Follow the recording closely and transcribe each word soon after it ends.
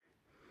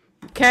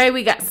Okay,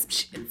 we got some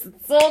shit to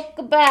talk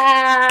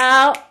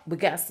about. We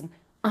got some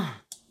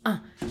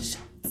shit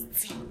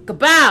to talk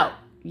about.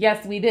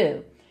 Yes, we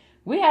do.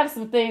 We have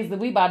some things that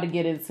we about to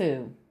get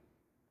into.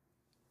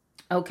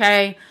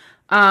 Okay.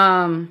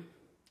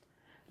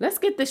 Let's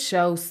get the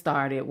show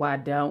started. Why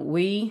don't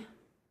we?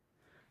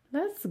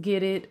 Let's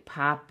get it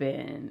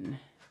poppin'.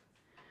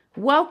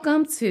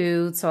 Welcome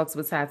to Talks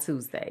with Ty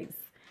Tuesdays.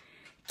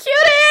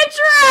 Cue the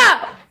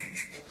intro!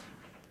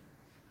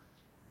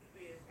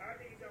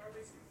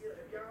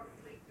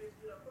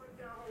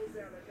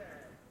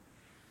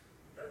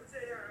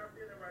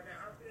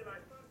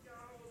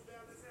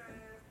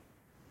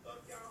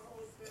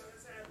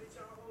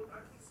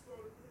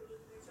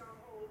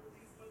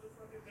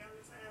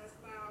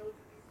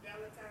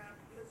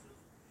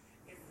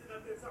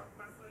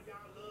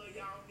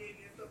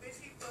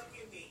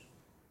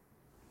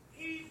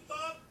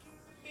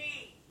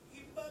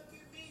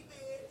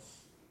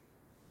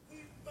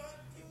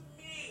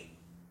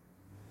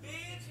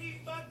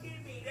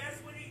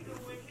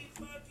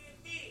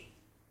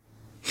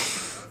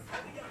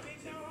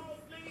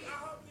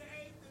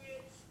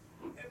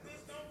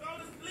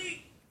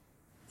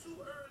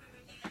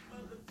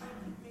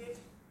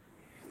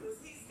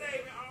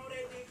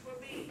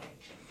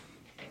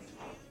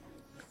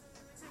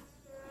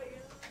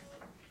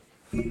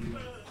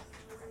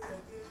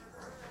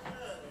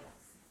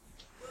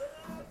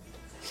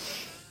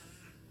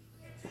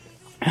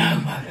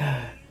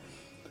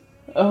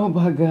 Oh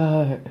my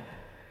God.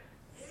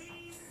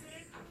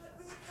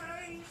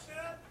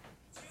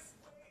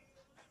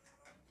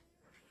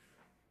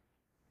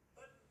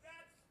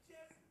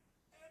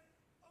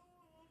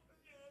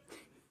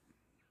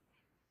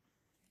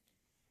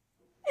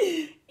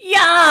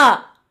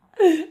 Yeah.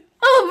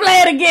 Oh,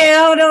 play it again.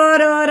 Hold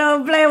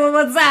on. Play it one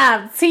more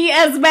time.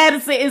 T.S.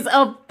 Madison is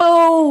a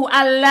fool.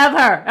 I love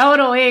her. Hold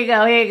on. Here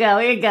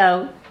you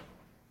go.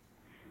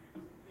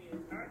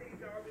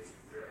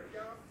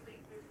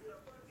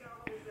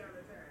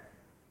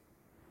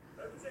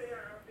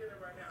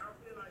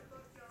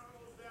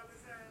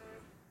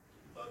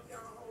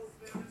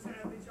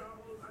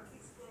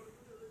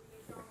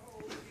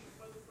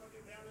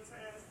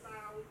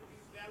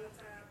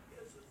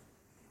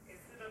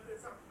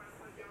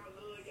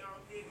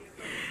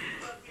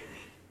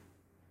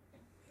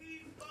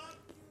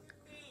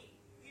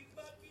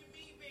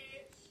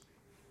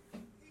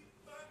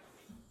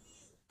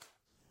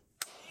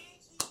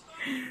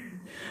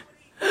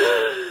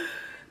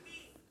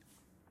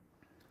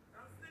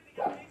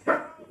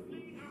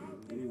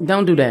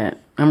 Don't do that.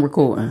 I'm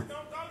recording.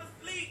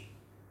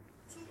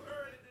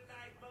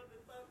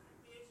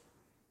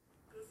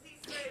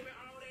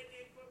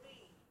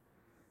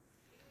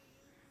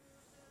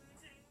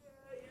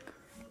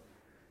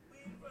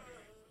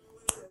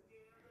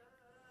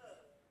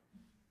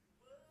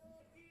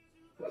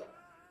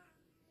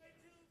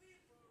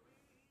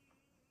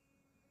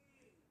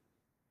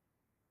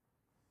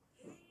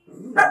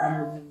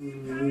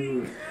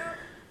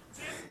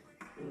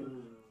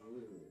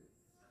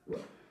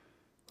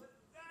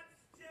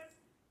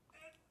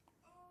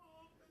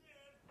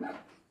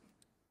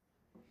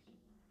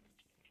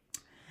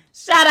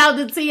 Shout out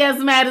to T.S.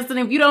 Madison.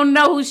 If you don't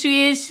know who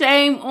she is,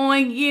 shame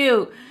on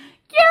you.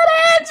 Get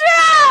the intro!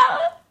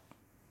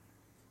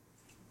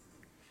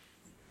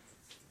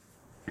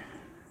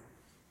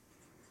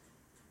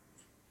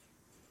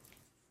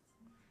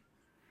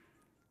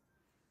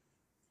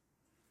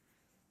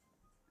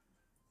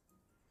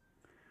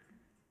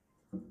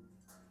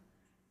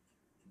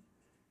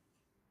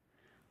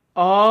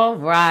 All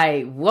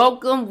right.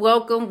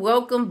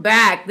 Welcome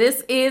back.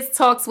 This is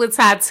Talks with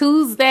Ty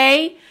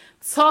Tuesday.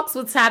 Talks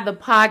with Ty, the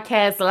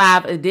podcast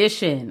live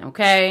edition.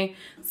 Okay.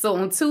 So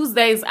on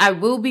Tuesdays, I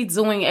will be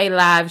doing a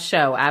live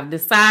show. I've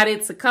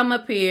decided to come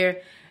up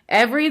here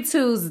every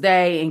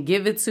Tuesday and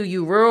give it to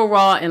you real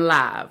raw and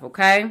live.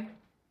 Okay.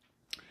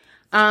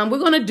 We're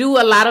going to do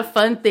a lot of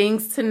fun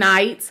things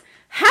tonight.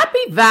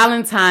 Happy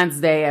Valentine's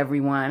Day,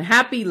 everyone.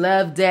 Happy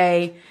Love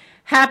Day.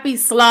 Happy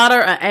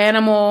slaughter an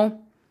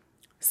animal.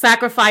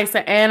 Sacrifice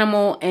an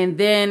animal and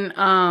then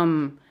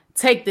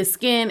take the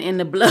skin and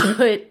the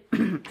blood.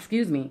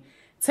 Excuse me.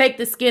 Take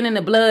the skin and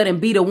the blood and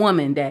beat a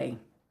woman day.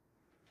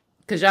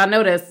 Because y'all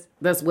know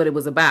that's what it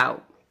was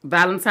about.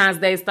 Valentine's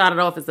Day started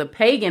off as a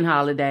pagan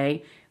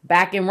holiday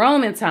back in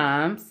Roman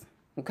times.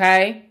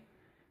 Okay?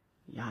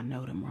 Y'all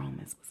know them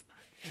Romans was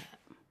like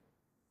that.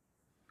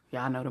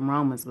 Y'all know them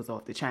Romans was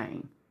off the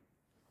chain.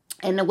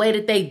 And the way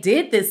that they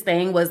did this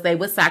thing was they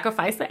would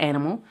sacrifice the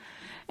animal.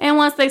 And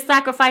once they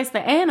sacrificed the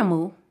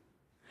animal,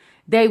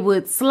 they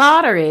would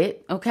slaughter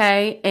it,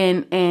 okay,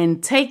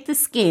 and take the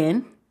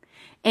skin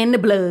and the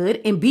blood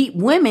and beat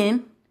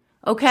women,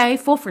 okay,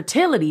 for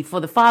fertility for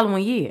the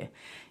following year.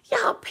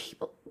 Y'all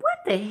people, what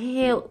the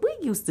hell? We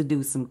used to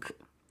do some...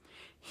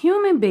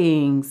 Human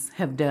beings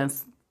have done...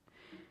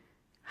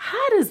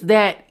 How does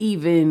that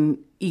even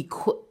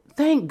equal...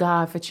 Thank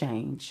God for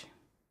change.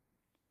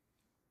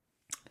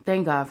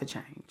 Thank God for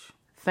change.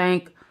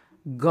 Thank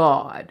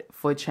God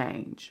for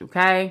change,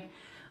 okay?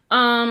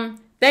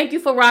 Thank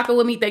you for rocking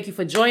with me. Thank you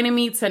for joining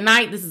me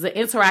tonight. This is an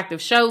interactive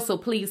show, so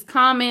please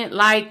comment,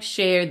 like,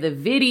 share the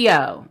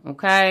video,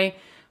 okay?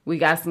 We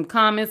got some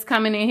comments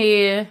coming in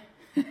here.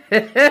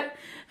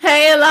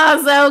 Hey,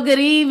 Alonzo, good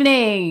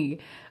evening.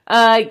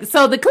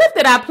 So the clip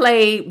that I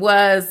played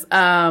was,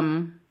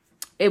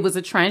 it was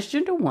a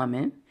transgender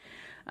woman.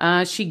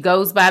 She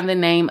goes by the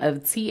name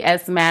of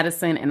T.S.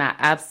 Madison, and I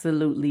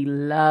absolutely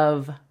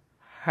love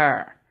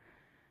her.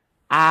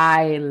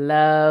 I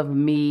love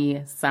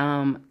me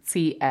some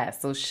T.S.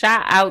 So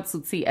shout out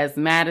to T.S.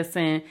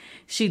 Madison.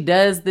 She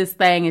does this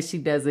thing and she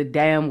does it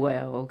damn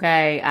well,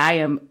 okay? I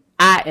am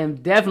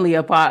definitely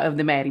a part of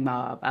the Maddie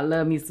Mob. I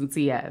love me some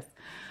T.S.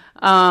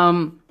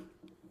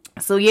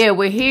 So yeah,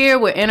 we're here,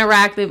 we're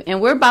interactive, and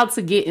we're about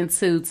to get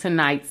into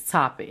tonight's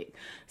topic.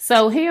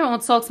 So here on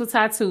Talks with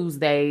Ty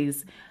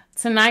Tuesdays,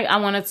 tonight I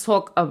want to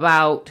talk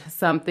about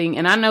something,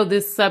 and I know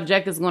this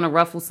subject is going to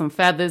ruffle some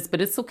feathers,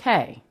 but it's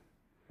okay.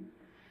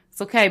 It's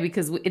okay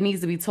because it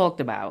needs to be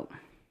talked about.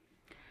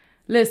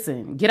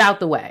 Listen, get out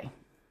the way.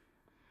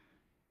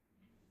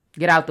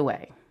 Get out the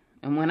way.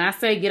 And when I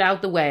say get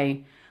out the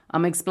way,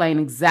 I'm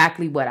explaining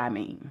exactly what I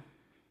mean.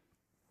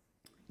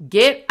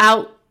 Get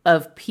out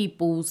of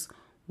people's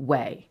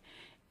way.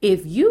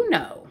 If you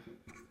know,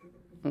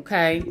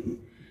 okay,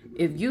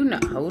 if you know,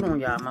 hold on,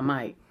 y'all, my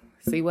mic.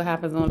 See what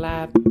happens on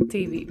live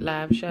TV,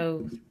 live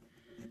shows.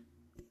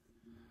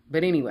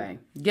 But anyway,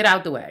 get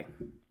out the way.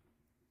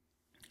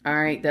 All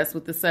right, that's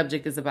what the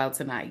subject is about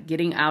tonight,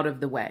 getting out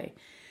of the way.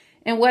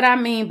 And what I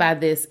mean by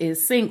this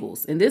is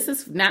singles. And this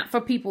is not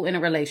for people in a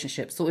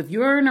relationship. So if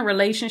you're in a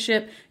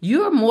relationship,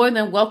 you're more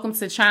than welcome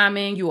to chime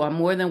in. You are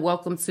more than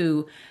welcome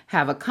to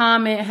have a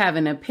comment, have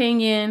an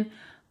opinion.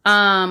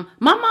 My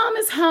mom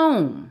is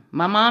home.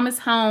 My mom is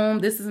home.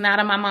 This is not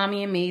a My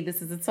Mommy and Me.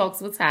 This is a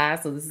Talks with Ty.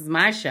 So this is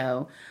my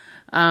show.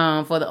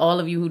 For all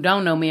of you who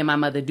don't know, me and my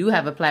mother do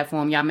have a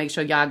platform. Y'all make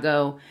sure y'all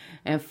go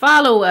and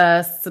follow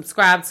us,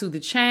 subscribe to the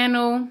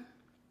channel,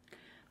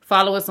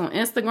 follow us on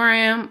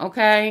Instagram,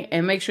 okay?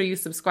 And make sure you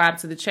subscribe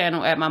to the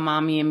channel at My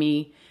Mommy and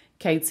Me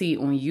KT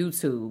on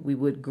YouTube. We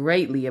would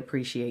greatly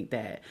appreciate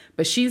that.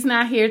 But she's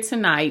not here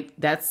tonight.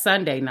 That's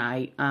Sunday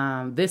night.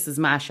 This is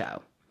my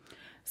show.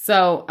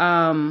 So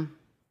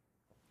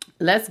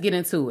let's get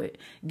into it.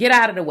 Get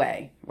out of the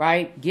way,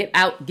 right?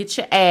 Get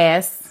your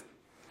ass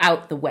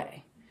out the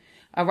way.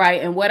 All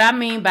right. And what I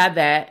mean by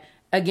that,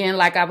 again,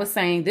 like I was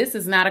saying, this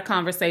is not a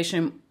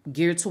conversation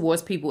geared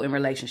towards people in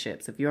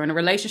relationships. If you're in a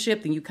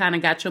relationship, then you kind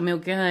of got your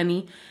milk and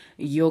honey,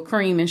 your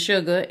cream and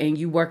sugar, and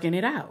you working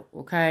it out.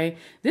 Okay.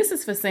 This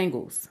is for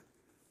singles.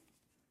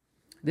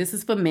 This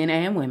is for men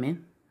and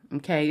women.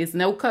 Okay. It's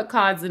no cut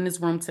cards in this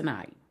room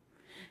tonight.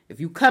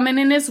 If you coming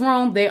in this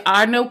room, there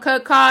are no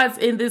cut cards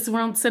in this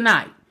room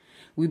tonight.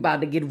 We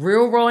about to get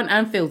real raw and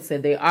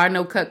unfiltered. There are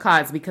no cut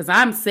cards because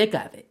I'm sick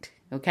of it.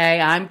 Okay.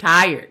 I'm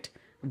tired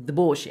of the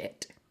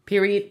bullshit.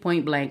 Period.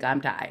 Point blank.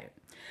 I'm tired.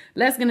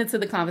 Let's get into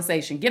the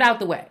conversation. Get out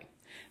the way.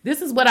 This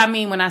is what I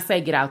mean when I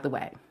say get out the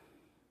way.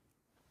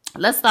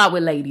 Let's start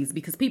with ladies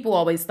because people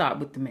always start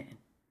with the men.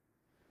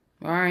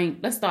 All right.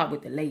 Let's start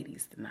with the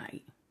ladies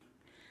tonight.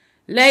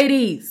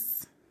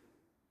 Ladies,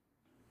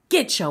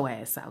 get your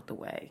ass out the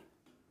way.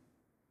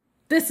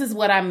 This is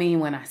what I mean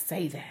when I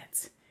say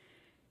that.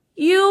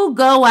 You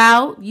go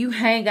out, you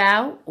hang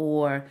out,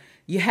 or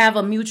you have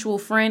a mutual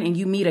friend and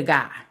you meet a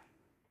guy.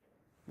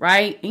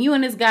 Right? And you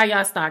and this guy,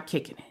 y'all start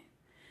kicking it.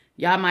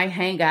 Y'all might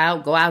hang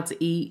out, go out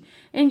to eat,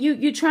 and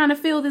you're trying to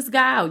feel this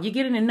guy out. You're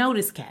getting to know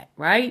this cat,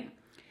 right?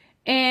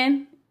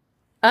 And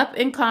up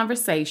in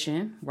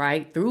conversation,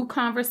 right? Through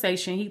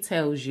conversation, he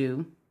tells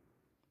you,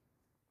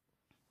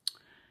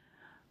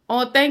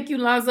 oh, thank you,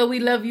 Lonzo. We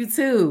love you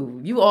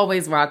too. You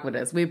always rock with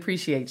us. We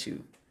appreciate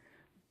you.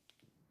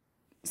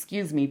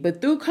 Excuse me.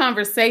 But through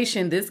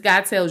conversation, this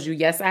guy tells you,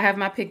 yes, I have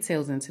my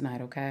pigtails in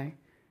tonight, okay?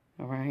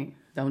 All right?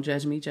 Don't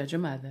judge me, judge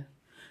your mother.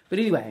 But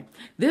anyway,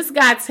 this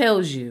guy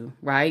tells you,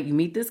 right? You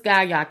meet this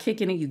guy, y'all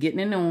kicking it, you getting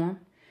to know him.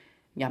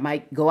 Y'all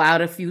might go out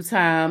a few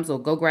times or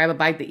go grab a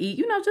bite to eat.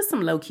 You know, just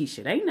some low-key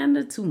shit. Ain't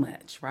nothing too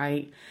much,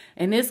 right?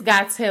 And this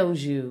guy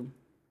tells you,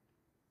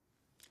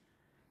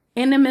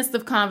 in the midst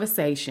of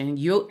conversation,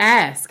 you'll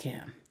ask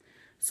him,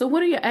 so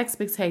what are your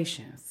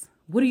expectations?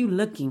 What are you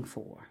looking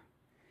for?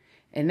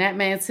 And that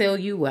man tell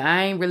you, well,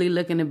 I ain't really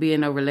looking to be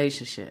in a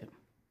relationship.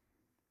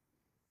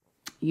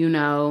 You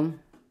know,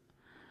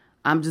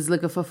 I'm just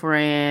looking for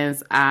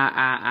friends.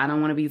 I don't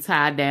want to be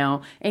tied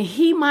down. And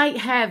he might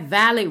have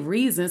valid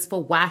reasons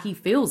for why he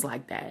feels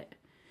like that.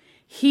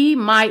 He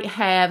might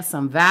have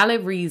some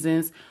valid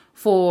reasons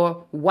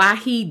for why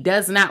he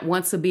does not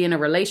want to be in a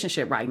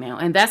relationship right now.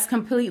 And that's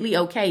completely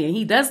okay. And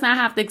he does not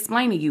have to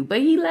explain to you,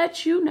 but he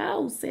lets you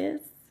know,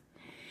 sis.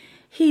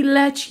 He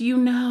lets you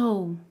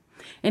know.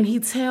 And he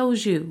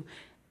tells you,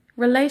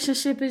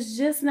 relationship is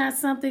just not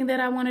something that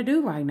I want to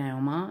do right now,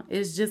 Ma.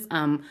 It's just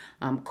I'm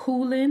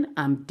cooling,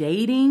 I'm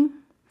dating,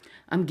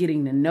 I'm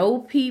getting to know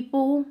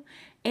people,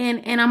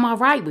 And I'm all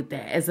right with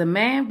that. As a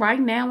man right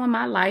now in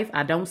my life,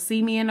 I don't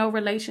see me in no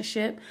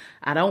relationship.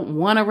 I don't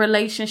want a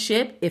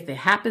relationship. If it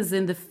happens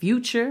in the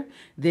future,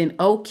 then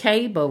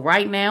okay. But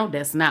right now,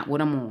 that's not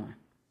what I'm on.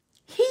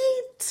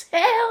 He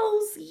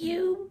tells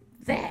you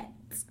that.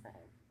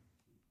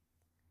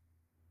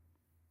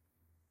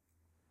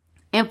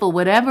 And for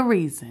whatever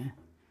reason,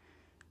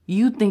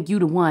 you think you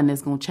the one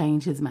that's going to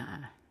change his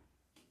mind.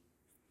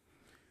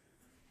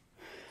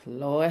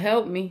 Lord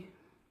help me.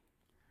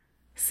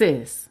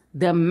 Sis,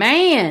 the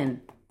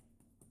man,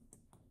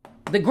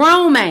 the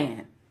grown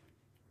man,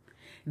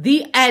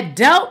 the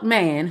adult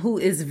man who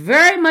is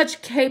very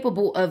much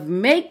capable of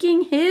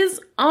making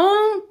his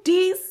own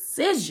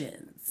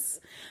decisions.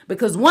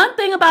 Because one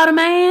thing about a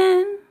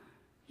man,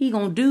 he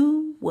gonna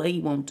do what he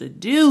want to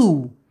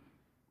do.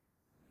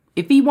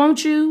 If he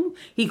wants you,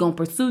 he gonna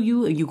pursue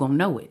you and you gonna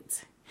know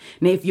it.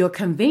 Now, if you're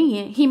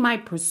convenient, he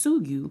might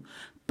pursue you,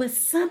 but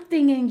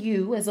something in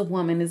you as a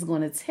woman is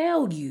gonna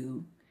tell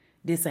you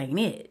this ain't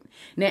it.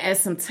 Now,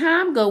 as some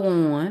time go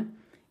on,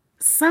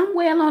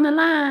 somewhere along the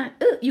line,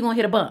 you're going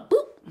to hit a bump.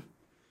 Boop.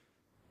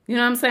 You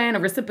know what I'm saying? A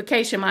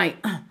reciprocation might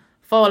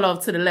fall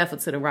off to the left or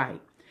to the right.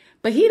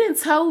 But he done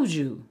told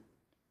you,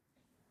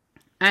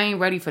 I ain't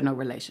ready for no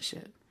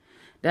relationship.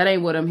 That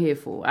ain't what I'm here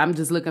for. I'm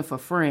just looking for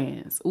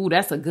friends. Ooh,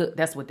 that's what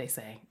they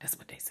say. That's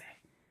what they say.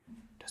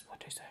 That's what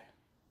they say.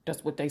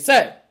 That's what they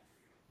say.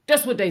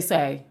 That's what they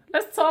say.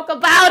 Let's talk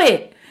about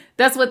it.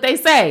 That's what they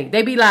say.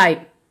 They be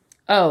like,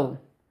 oh,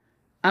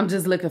 I'm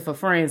just looking for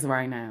friends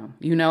right now.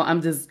 You know,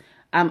 I'm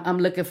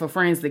looking for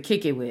friends to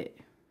kick it with.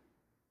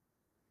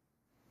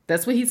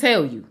 That's what he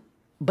tell you.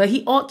 But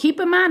keep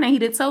in mind that he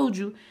done told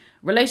you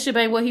relationship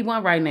ain't what he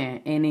want right now.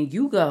 And then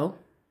you go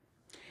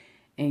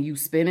and you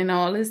spending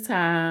all this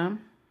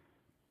time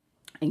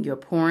and you're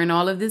pouring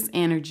all of this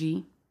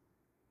energy,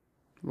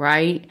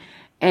 right?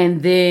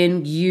 And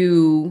then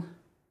you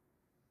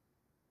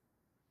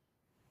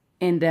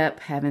end up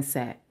having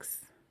sex.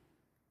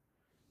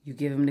 You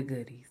give him the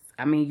goodies.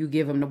 You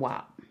give him the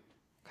wop,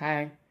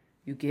 okay?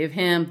 You give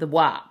him the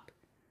wop,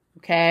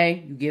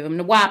 okay? You give him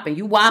the wop and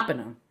you whopping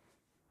him.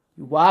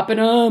 You whopping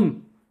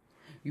him.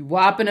 You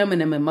whopping him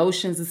and them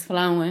emotions is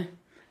flowing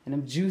and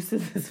them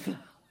juices is flowing.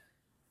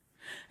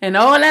 And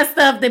all that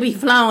stuff that be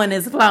flowing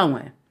is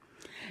flowing.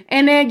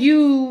 And then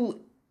you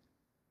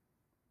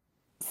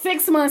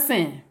 6 months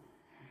in,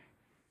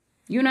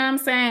 you know what I'm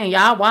saying?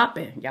 Y'all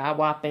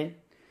whopping.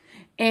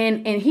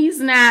 And he's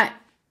not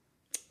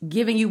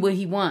giving you what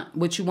you want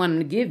him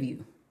to give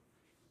you.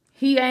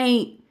 He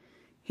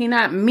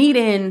not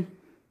meeting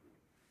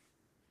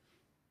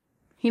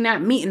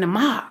the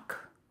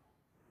mark.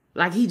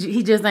 Like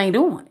he just ain't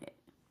doing it.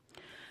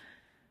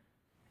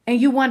 And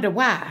you wonder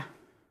why.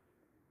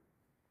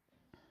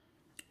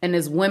 And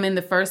as women,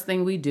 the first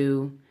thing we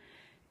do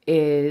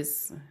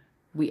is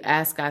we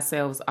ask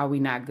ourselves, are we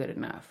not good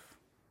enough?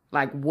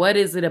 Like, what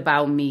is it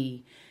about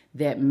me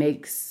that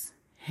makes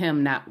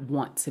him not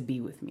want to be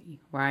with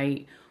me,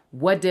 right?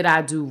 What did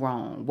I do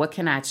wrong? What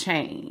can I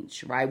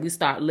change, right? We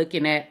start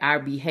looking at our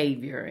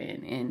behavior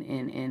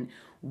and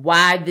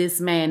why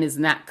this man is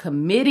not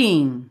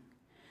committing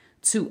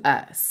to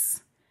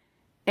us.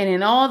 And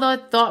in all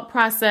the thought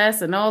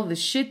process and all the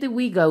shit that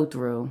we go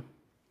through,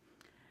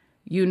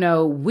 you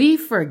know, we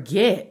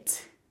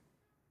forget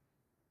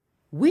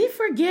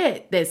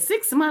that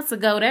 6 months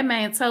ago, that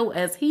man told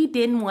us he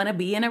didn't want to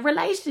be in a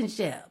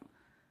relationship.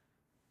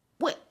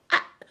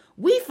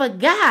 We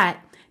forgot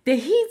that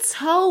he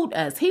told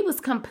us, he was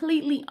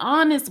completely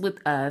honest with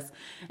us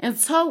and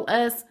told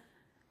us,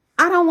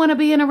 I don't want to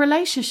be in a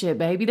relationship,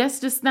 baby. That's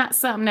just not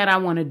something that I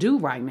want to do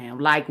right now.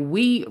 Like,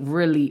 we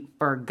really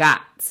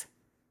forgot.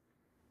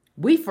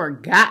 We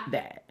forgot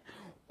that.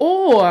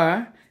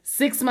 Or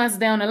 6 months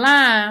down the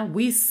line,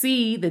 we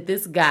see that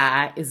this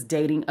guy is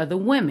dating other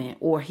women,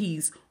 or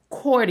he's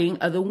courting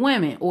other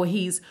women, or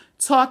he's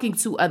talking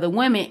to other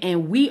women,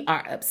 and we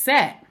are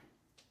upset.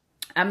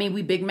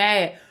 We big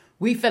mad.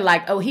 We feel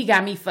like, oh, he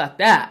got me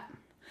fucked up.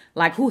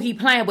 Like, who he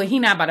playing with, he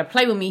not about to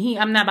play with me.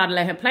 I'm not about to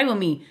let him play with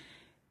me.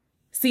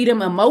 See,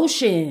 them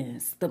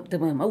emotions, them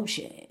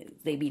emotions,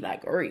 they be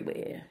like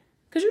everywhere.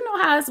 Because you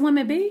know how us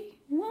women be.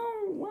 We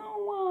don't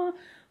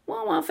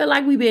want to feel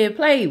like we being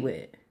played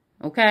with.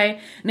 Okay?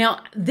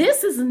 Now,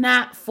 this is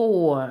not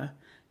for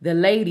the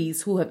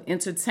ladies who have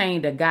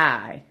entertained a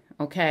guy,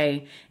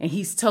 okay? And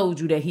he's told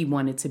you that he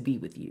wanted to be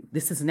with you.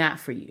 This is not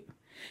for you.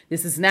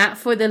 This is not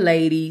for the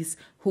ladies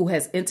who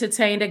has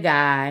entertained a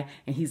guy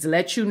and he's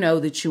let you know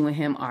that you and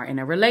him are in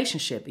a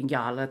relationship and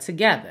y'all are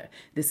together.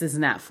 This is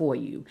not for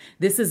you.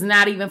 This is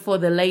not even for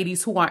the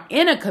ladies who are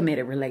in a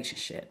committed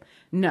relationship.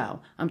 No,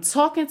 I'm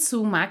talking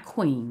to my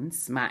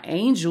queens, my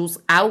angels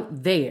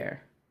out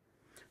there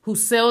who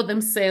sell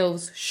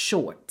themselves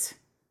short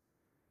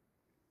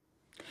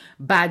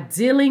by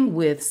dealing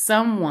with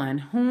someone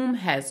whom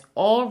has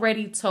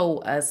already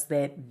told us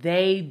that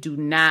they do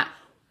not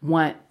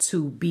want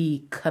to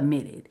be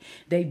committed.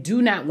 They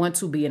do not want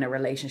to be in a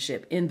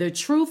relationship. And the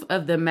truth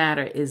of the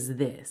matter is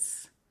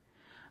this.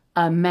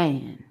 A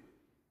man,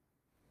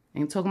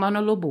 ain't talking about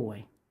no little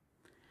boy.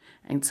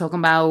 I'm talking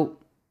about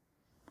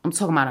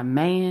a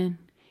man.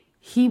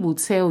 He will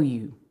tell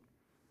you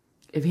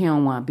if he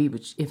don't want to be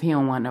with you, if he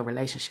don't want no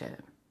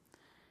relationship.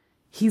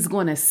 He's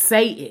going to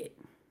say it.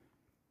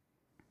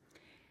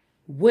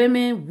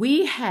 Women,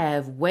 we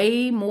have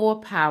way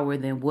more power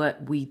than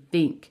what we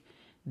think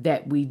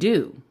that we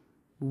do.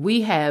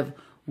 We have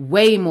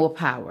way more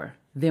power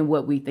than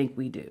what we think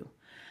we do.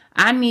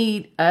 I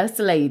need us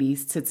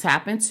ladies to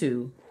tap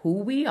into who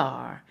we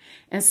are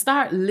and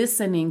start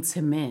listening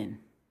to men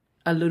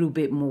a little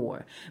bit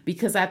more.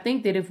 Because I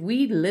think that if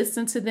we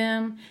listen to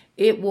them,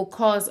 it will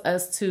cause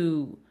us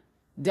to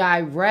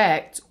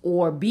direct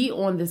or be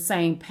on the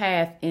same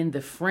path in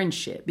the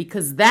friendship.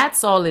 Because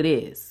that's all it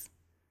is.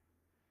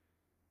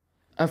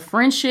 A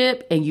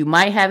friendship, and you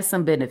might have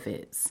some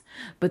benefits.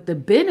 But the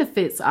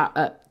benefits are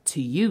up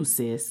to you,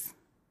 sis.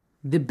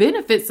 The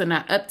benefits are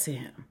not up to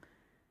him.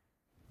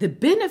 The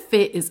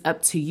benefit is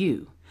up to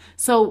you.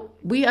 So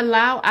we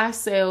allow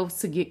ourselves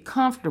to get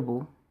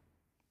comfortable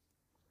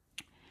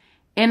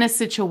in a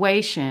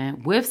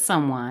situation with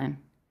someone,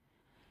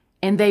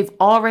 and they've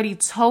already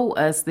told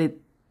us that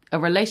a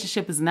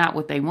relationship is not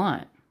what they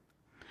want.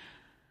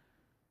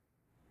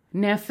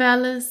 Now,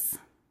 fellas,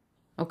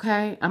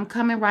 okay, I'm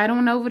coming right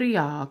on over to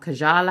y'all because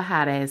y'all a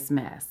hot ass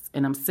mess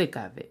and I'm sick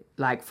of it.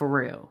 Like, for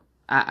real.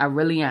 I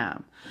really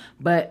am.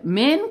 But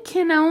men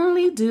can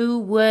only do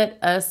what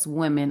us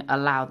women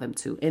allow them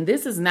to. And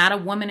this is not a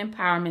woman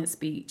empowerment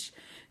speech.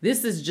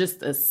 This is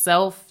just a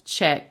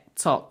self-check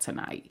talk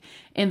tonight.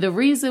 And the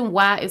reason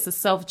why it's a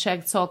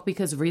self-check talk,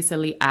 because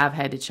recently I've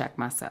had to check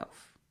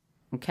myself.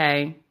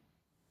 Okay?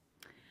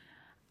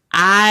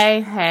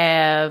 I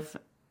have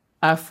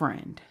a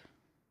friend.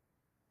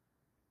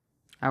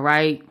 All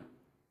right?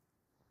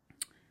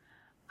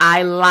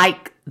 I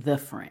like the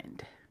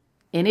friend.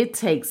 And it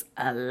takes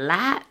a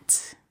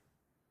lot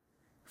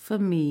for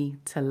me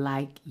to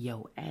like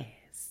your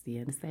ass. Do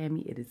you understand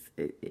me?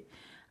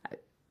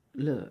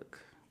 Look,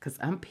 because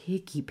I'm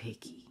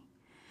picky.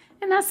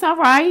 And that's all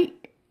right.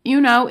 You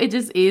know, it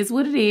just is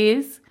what it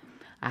is.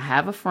 I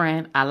have a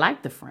friend. I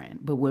like the friend.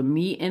 But when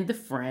me and the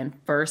friend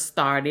first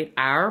started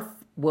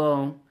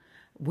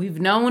we've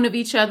known of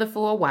each other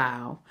for a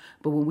while.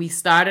 But when we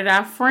started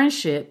our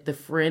friendship, the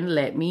friend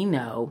let me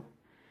know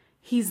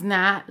he's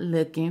not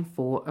looking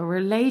for a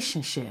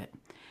relationship.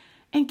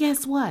 And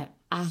guess what?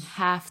 I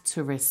have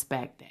to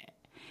respect that.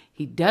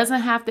 He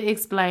doesn't have to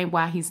explain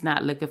why he's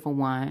not looking for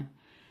one.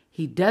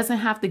 He doesn't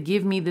have to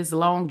give me this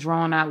long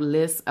drawn out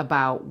list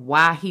about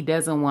why he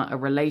doesn't want a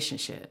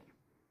relationship.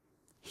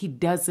 He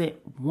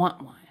doesn't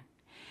want one.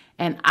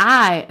 And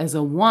I, as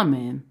a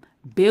woman,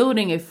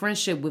 building a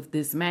friendship with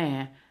this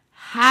man,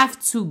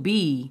 have to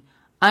be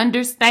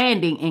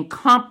understanding and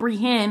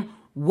comprehend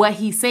what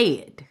he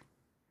said.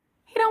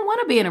 He don't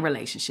want to be in a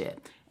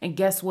relationship. And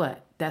guess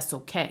what? That's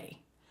okay.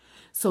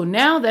 So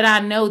now that I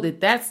know that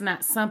that's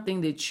not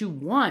something that you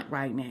want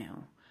right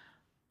now,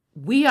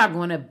 we are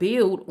going to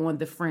build on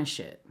the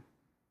friendship.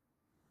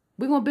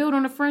 We're going to build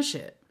on the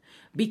friendship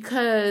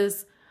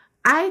because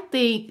I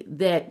think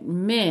that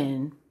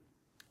men,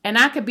 and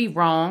I could be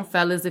wrong,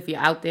 fellas, if you're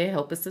out there,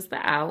 help a sister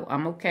out.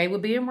 I'm okay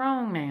with being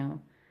wrong now.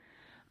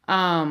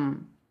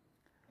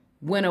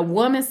 When a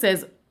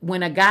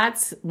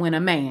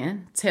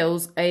man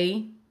tells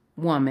a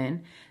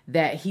woman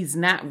that he's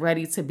not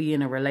ready to be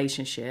in a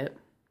relationship,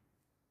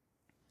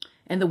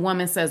 and the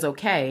woman says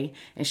okay,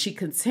 and she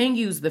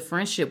continues the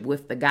friendship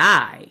with the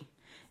guy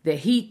that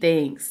he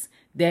thinks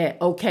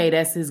that, okay,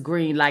 that's his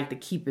green light to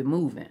keep it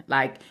moving.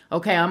 Like,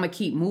 okay, I'm going to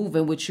keep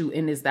moving with you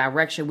in this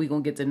direction. We're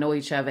going to get to know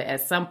each other.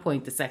 At some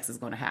point, the sex is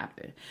going to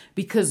happen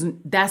because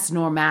that's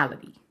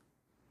normality.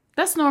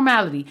 That's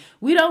normality.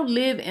 We don't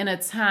live in a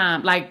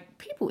time like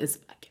people is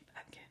fucking.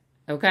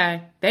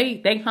 Okay?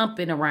 They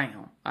humping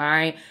around. All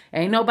right?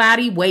 Ain't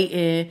nobody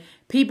waiting.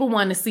 People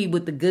want to see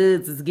what the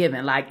goods is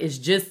giving. Like, it's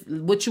just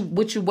what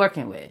you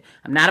working with.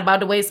 I'm not about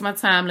to waste my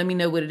time. Let me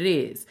know what it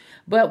is.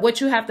 But what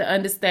you have to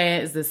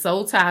understand is that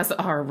soul ties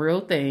are a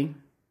real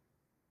thing.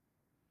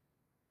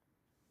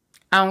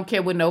 I don't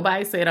care what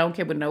nobody said. I don't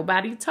care what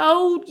nobody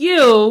told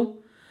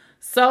you.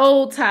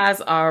 Soul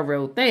ties are a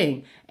real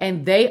thing.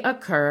 And they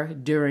occur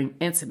during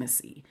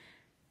intimacy.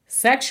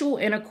 Sexual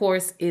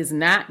intercourse is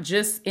not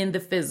just in the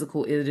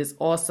physical. It is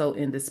also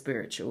in the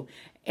spiritual.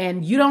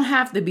 And you don't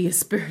have to be a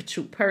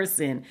spiritual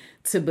person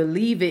to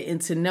believe it and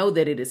to know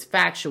that it is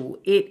factual.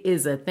 It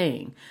is a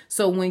thing.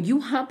 So when you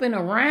humping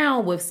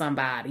around with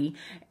somebody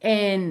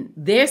and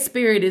their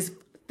spirit is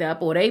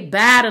up or they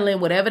battling,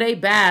 whatever they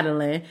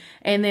battling,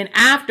 and then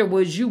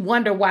afterwards you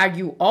wonder why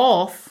you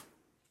off.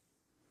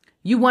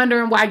 You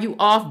wondering why you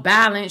off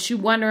balance. You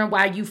wondering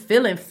why you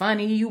feeling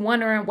funny. You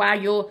wondering why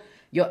your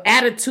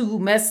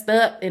attitude messed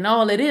up and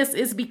all of this.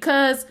 Is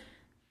because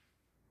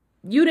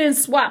you didn't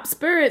swap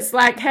spirits,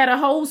 like had a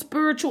whole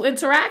spiritual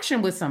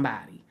interaction with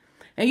somebody.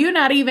 And you're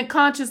not even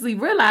consciously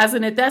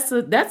realizing that that's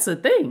a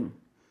thing,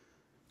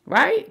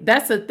 right?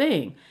 That's a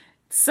thing.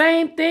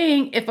 Same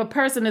thing if a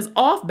person is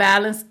off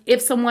balance,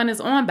 if someone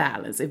is on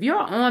balance. If you're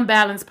an on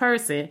balance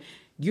person,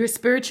 you're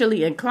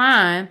spiritually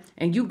inclined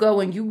and you go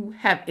and you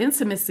have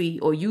intimacy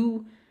or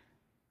you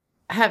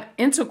have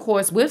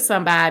intercourse with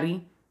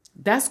somebody,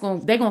 they're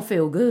gonna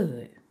feel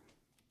good.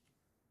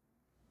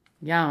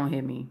 Y'all don't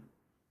hear me.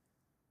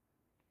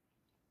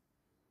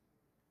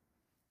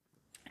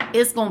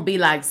 It's gonna be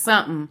like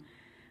something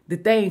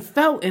that they ain't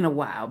felt in a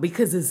while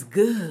because it's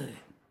good.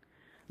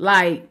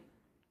 Like,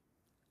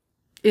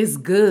 it's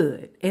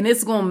good. And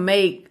it's gonna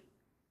make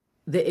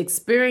the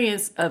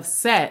experience of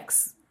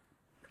sex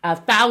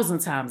 1,000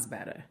 times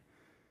better.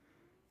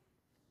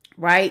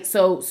 Right?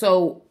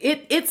 So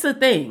it's a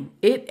thing.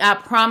 I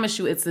promise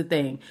you it's a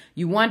thing.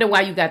 You wonder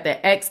why you got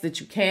that ex that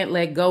you can't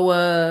let go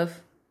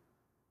of.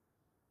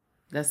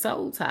 That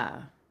soul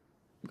tie.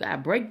 You gotta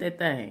break that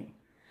thing.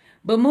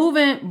 But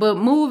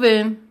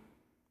moving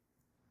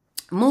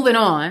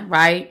on,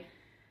 right?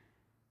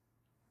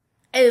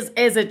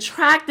 As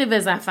attractive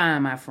as I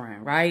find my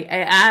friend, right?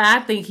 I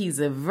think he's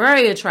a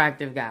very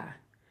attractive guy.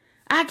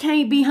 I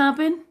can't be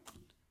humping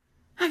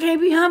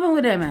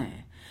with that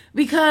man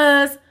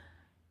because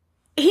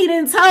he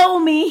done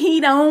told me he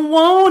don't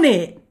want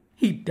it.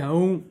 He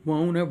don't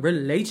want a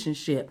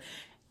relationship.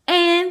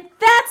 And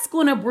that's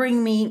going to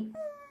bring me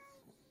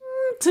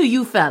to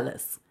you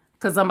fellas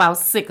because I'm about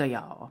sick of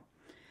y'all.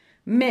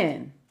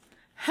 Men,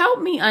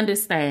 help me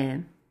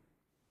understand,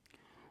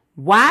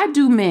 why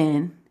do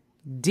men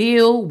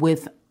deal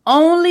with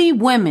only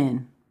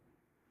women,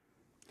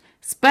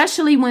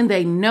 especially when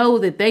they know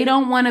that they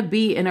don't want to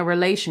be in a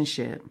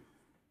relationship?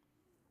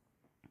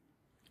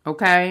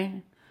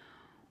 Okay?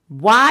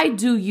 Why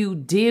do you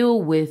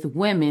deal with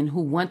women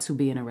who want to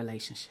be in a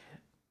relationship?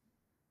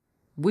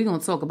 We're going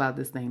to talk about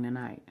this thing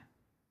tonight.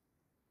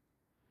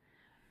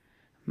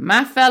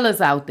 My fellas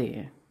out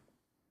there,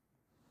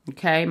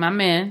 okay, my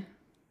men,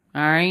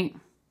 all right,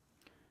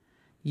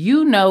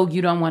 you know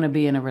you don't want to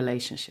be in a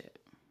relationship.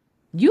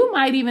 You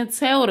might even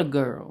tell the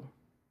girl,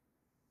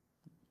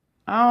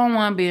 I don't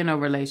want to be in a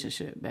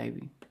relationship,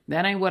 baby.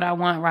 That ain't what I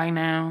want right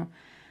now.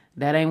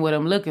 That ain't what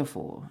I'm looking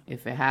for.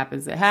 If it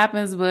happens, it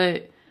happens,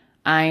 but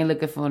I ain't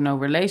looking for no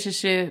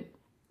relationship.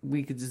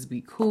 We could just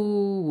be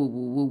cool, woo,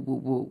 woo, woo, woo,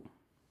 woo.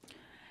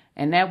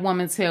 And that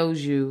woman tells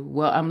you,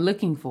 well, I'm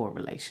looking for a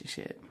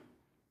relationship.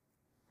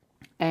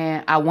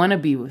 And I want to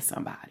be with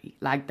somebody.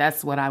 Like,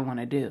 that's what I want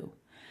to do.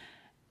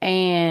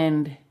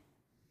 And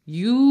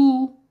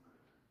you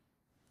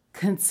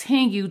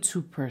continue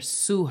to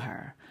pursue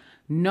her,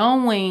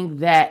 knowing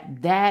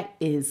that that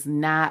is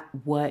not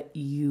what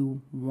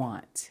you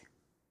want.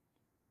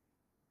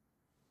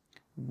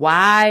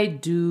 Why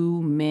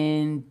do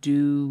men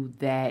do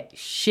that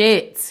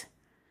shit?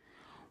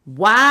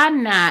 Why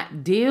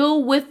not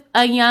deal with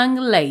a young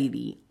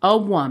lady, a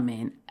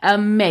woman, a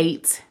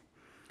mate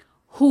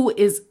who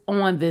is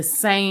on the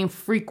same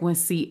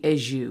frequency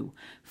as you?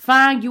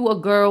 Find you a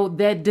girl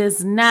that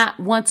does not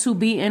want to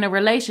be in a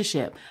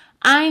relationship.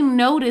 I'm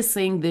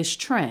noticing this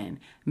trend.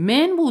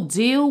 Men will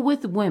deal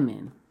with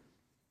women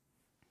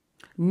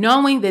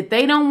knowing that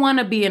they don't want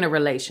to be in a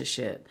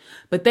relationship,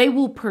 but they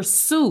will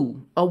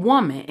pursue a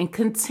woman and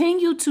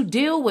continue to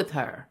deal with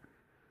her,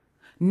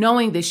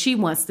 knowing that she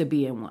wants to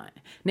be in one.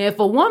 Now, if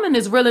a woman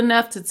is real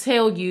enough to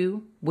tell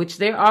you, which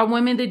there are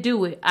women that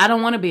do it, I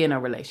don't want to be in a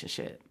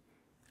relationship.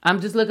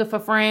 I'm just looking for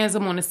friends.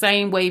 I'm on the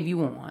same wave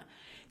you on.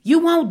 You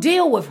won't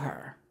deal with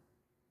her.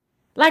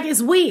 Like,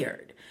 it's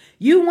weird.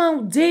 You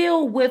won't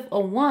deal with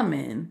a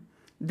woman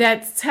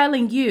that's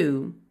telling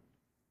you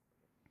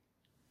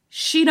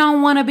she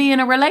don't want to be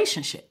in a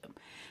relationship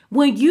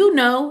when you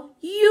know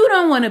you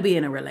don't want to be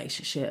in a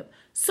relationship.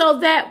 So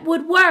that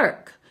would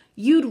work.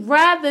 You'd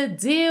rather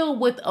deal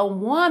with a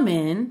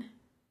woman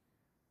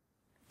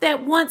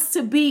that wants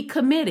to be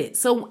committed.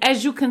 So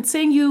as you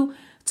continue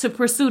to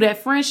pursue that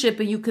friendship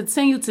and you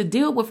continue to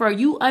deal with her,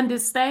 you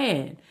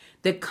understand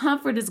that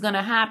comfort is going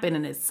to happen.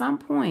 And at some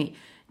point,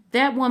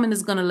 that woman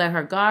is going to let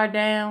her guard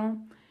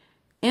down.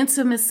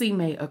 Intimacy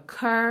may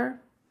occur.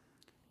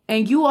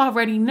 And you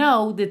already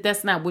know that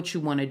that's not what you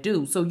want to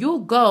do. So you'll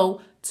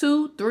go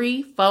 2,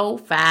 3, 4,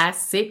 5,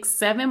 6,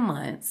 7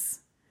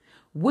 months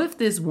with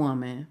this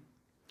woman,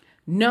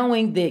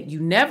 knowing that you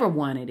never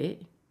wanted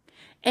it.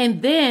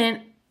 And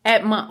then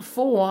at month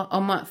 4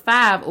 or month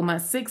 5 or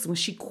month 6, when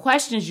she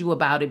questions you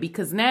about it,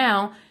 because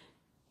now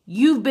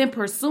you've been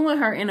pursuing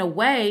her in a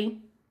way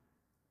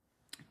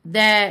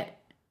that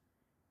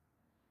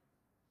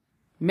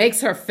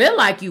makes her feel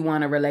like you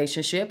want a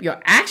relationship.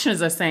 Your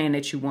actions are saying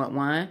that you want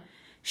one.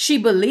 She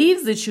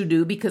believes that you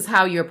do because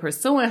how you're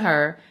pursuing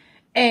her,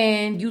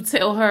 and you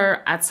tell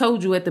her, I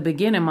told you at the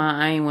beginning,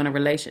 I ain't want a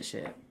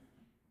relationship.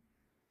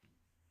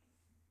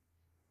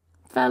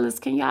 Fellas,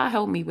 can y'all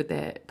help me with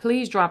that?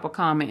 Please drop a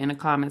comment in the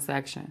comment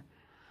section.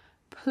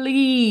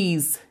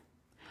 Please.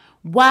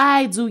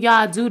 Why do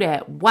y'all do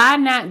that? Why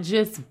not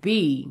just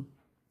be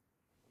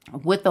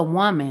with a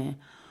woman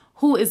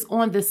who is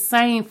on the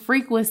same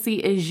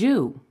frequency as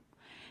you?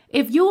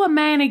 If you're a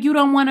man and you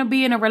don't want to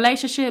be in a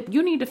relationship,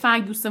 you need to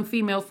find you some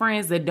female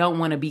friends that don't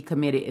want to be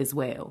committed as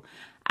well.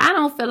 I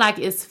don't feel like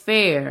it's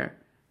fair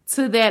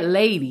to that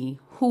lady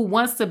who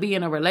wants to be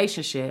in a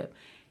relationship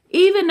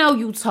Even though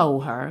you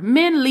told her,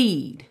 men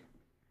lead,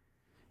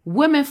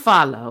 women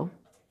follow.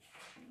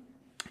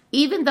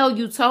 Even though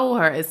you told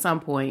her at some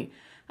point,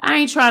 I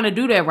ain't trying to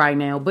do that right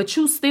now, but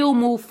you still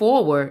move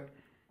forward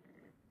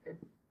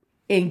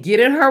and get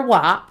in her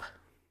WAP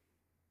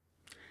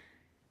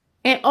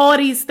and all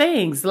these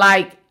things.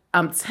 Like,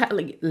 I'm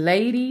telling you,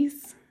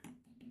 ladies,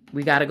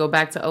 we got to go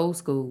back to old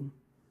school.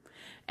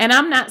 And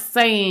I'm not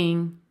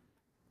saying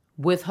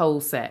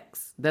withhold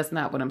sex. That's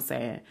not what I'm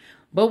saying.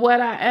 But what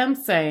I am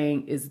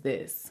saying is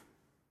this.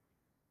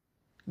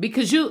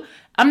 Because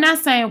I'm not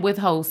saying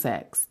withhold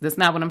sex. That's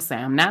not what I'm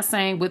saying. I'm not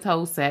saying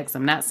withhold sex.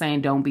 I'm not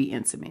saying don't be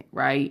intimate,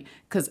 right?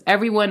 Because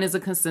everyone is a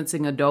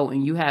consenting adult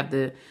and you have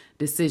the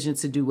decision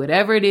to do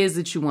whatever it is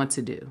that you want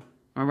to do,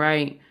 all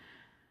right?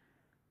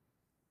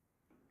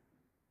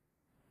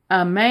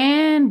 A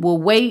man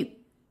will wait.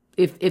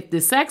 If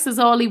the sex is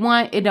all he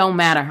want, it don't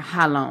matter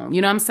how long.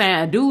 You know what I'm saying?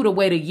 A dude will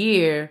wait a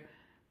year,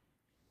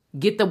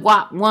 get the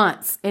WAP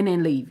once, and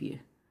then leave you.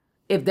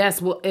 If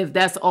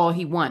that's all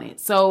he wanted.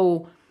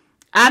 So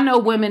I know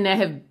women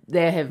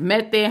that have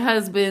met their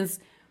husbands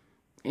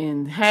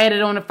and had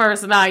it on the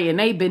first night and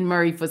they've been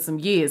married for some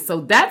years.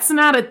 So that's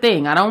not a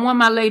thing. I don't want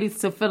my ladies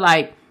to feel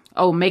like,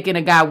 oh, making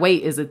a guy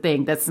wait is a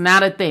thing. That's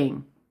not a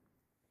thing.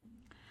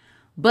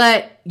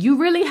 But you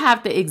really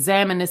have to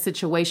examine the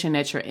situation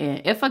that you're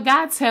in. If a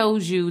guy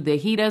tells you that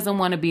he doesn't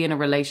want to be in a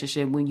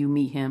relationship when you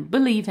meet him,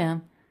 believe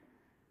him.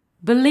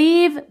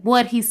 Believe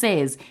what he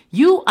says.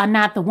 You are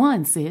not the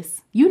one,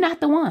 sis. You're not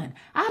the one.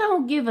 I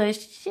don't give a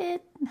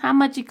shit how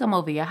much you come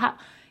over here.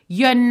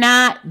 You're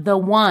not the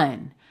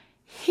one.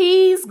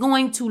 He's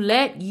going to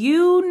let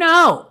you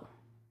know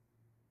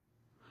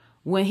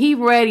when he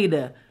ready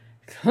to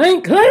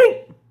clink,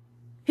 clink.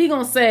 He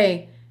going to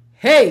say,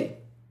 hey,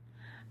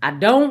 I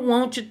don't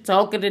want you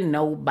talking to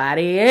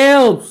nobody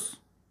else.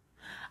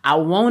 I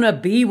want to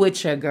be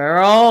with you,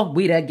 girl.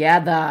 We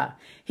together.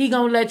 He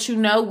going to let you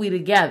know we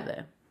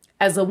together.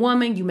 As a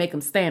woman, you make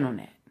him stand on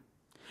that.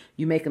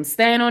 You make him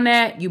stand on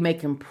that. You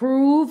make him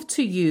prove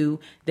to you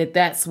that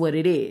that's what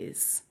it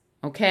is.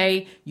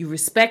 Okay? You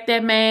respect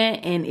that man.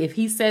 And if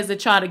he says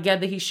that y'all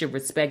together, he should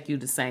respect you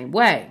the same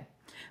way.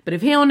 But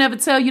if he don't ever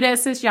tell you that,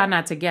 sis, y'all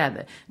not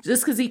together.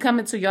 Just because he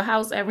coming to your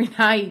house every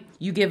night,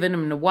 you giving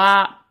him the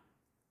WAP.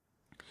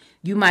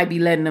 You might be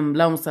letting him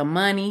loan some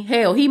money.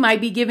 Hell, he might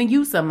be giving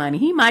you some money.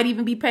 He might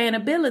even be paying a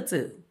bill or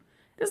two.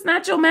 That's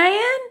not your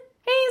man.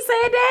 He ain't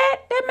said that.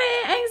 That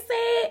man ain't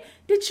said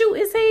that you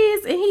is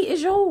his and he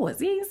is yours.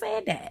 He ain't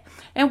said that.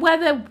 And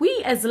whether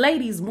we as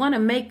ladies want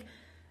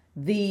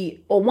to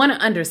want to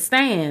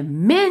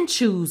understand, men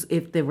choose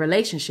if the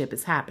relationship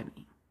is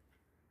happening.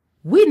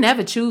 We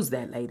never choose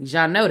that, ladies.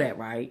 Y'all know that,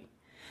 right?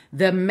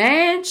 The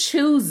man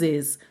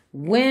chooses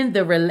when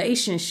the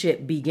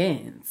relationship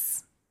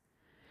begins.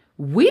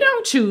 We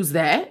don't choose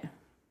that.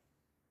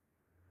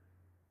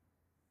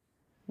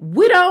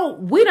 We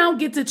don't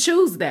get to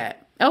choose that.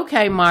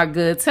 Okay, Mark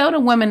Good. Tell the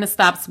women to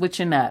stop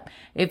switching up.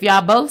 If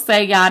y'all both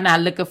say y'all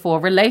not looking for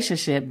a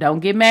relationship, don't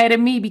get mad at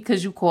me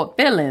because you caught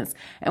feelings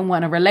and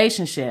want a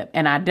relationship,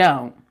 and I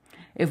don't.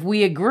 If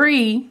we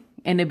agree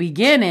in the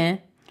beginning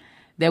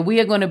that we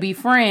are going to be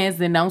friends,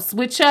 then don't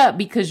switch up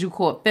because you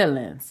caught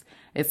feelings.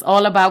 It's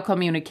all about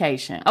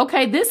communication.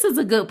 Okay, this is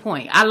a good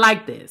point. I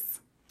like this.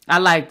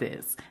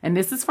 And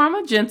this is from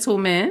a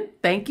gentleman.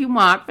 Thank you,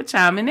 Mark, for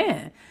chiming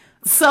in.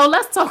 So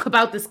let's talk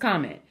about this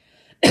comment.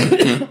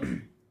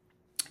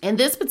 In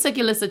this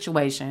particular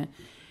situation,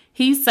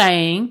 he's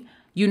saying,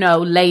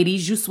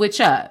 ladies, you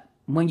switch up.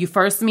 When you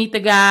first meet the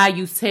guy,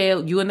 you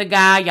and the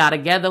guy, y'all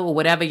together or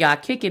whatever, y'all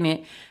kicking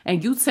it,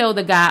 and you tell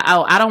the guy,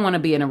 oh, I don't want to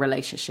be in a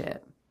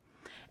relationship.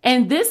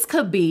 And this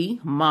could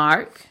be,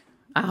 Mark,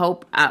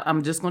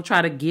 I'm just going to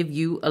try to give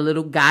you a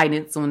little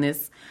guidance on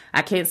this.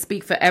 I can't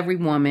speak for every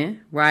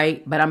woman,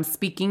 right? But I'm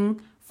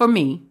speaking for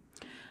me.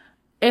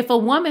 If a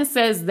woman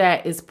says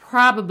that, it's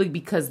probably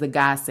because the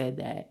guy said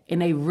that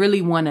and they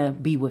really want to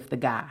be with the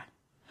guy.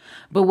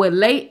 But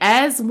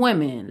as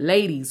women,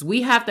 ladies,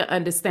 we have to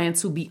understand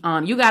to be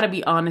honest. You got to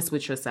be honest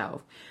with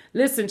yourself.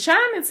 Listen, chime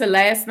into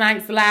last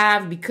night's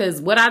live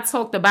because what I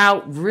talked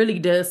about really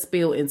does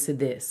spill into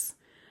this.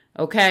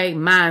 Okay?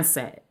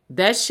 Mindset.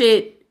 That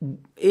shit,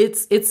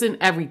 it's in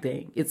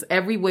everything. It's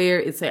everywhere.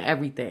 It's in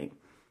everything.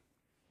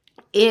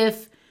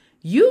 If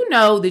you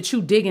know that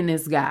you digging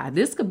this guy,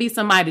 this could be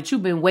somebody that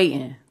you've been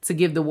waiting to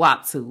give the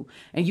WAP to,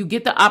 and you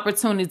get the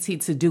opportunity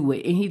to do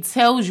it, and he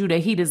tells you that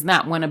he does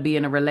not want to be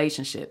in a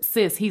relationship.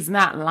 Sis, he's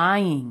not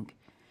lying.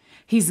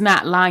 He's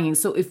not lying.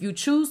 So if you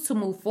choose to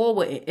move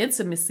forward in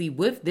intimacy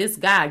with this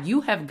guy,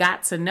 you have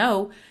got to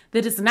know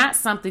that it's not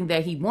something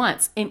that he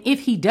wants. And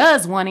if he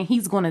does want it,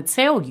 he's going to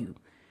tell you,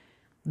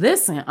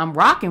 listen, I'm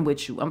rocking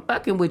with you. I'm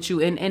fucking with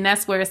you. And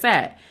that's where it's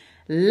at.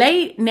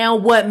 Now,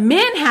 what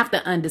men have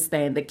to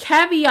understand, the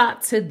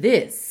caveat to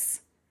this,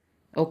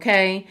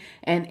 okay?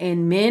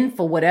 And men,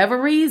 for whatever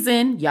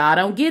reason, y'all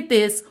don't get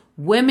this.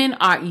 Women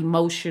are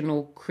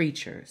emotional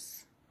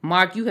creatures.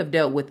 Mark, you have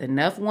dealt with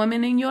enough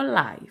women in your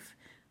life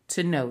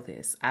to know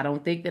this. I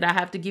don't think that I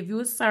have to give you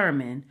a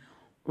sermon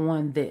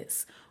on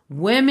this.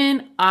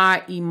 Women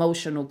are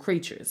emotional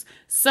creatures.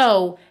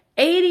 So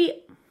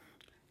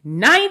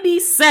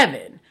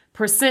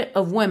 97%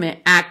 of women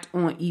act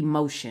on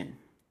emotion,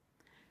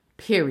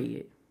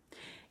 period.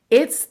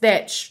 It's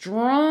that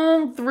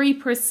strong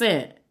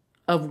 3%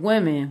 of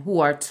women who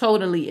are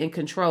totally in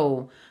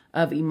control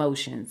of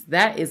emotions.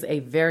 That is a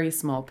very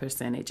small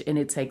percentage, and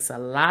it takes a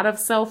lot of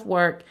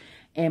self-work,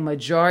 and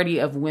majority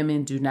of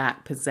women do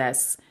not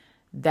possess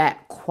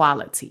that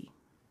quality.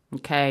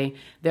 Okay?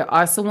 There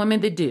are some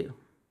women that do.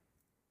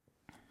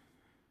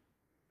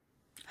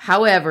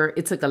 However,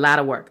 it took a lot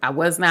of work. I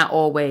was not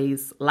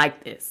always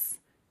like this.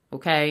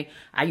 Okay?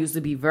 I used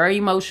to be very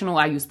emotional.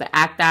 I used to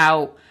act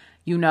out.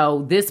 You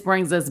know, this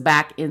brings us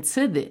back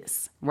into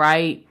this,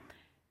 right?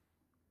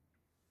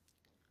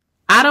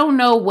 I don't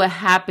know what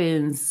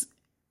happens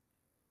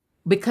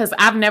because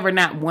I've never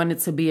not wanted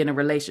to be in a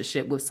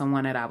relationship with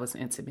someone that I was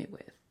intimate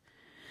with.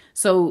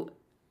 So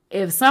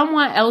if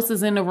someone else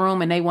is in the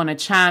room and they want to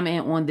chime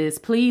in on this,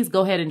 please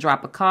go ahead and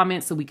drop a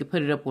comment so we can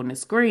put it up on the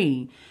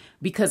screen,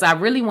 because I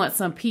really want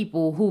some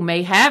people who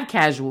may have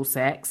casual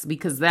sex,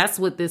 because that's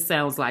what this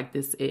sounds like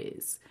this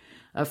is.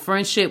 A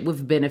friendship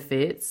with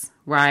benefits,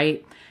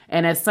 right?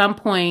 And at some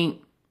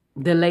point,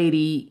 the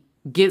lady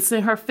gets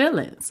in her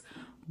feelings.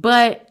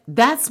 But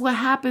that's what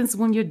happens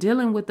when you're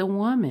dealing with a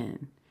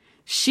woman.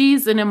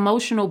 She's an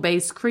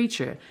emotional-based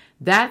creature.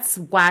 That's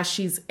why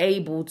she's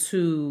able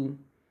to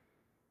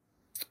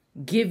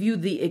give you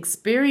the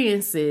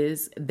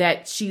experiences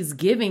that she's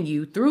giving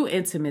you through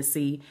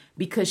intimacy,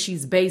 because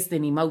she's based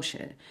in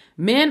emotion.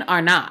 Men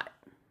are not.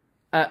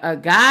 A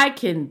guy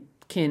can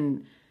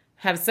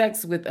have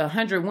sex with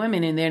 100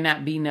 women and there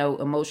not be no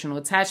emotional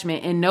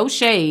attachment, and no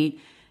shade.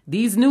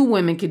 These new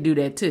women can do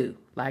that too.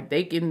 Like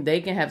they can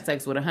have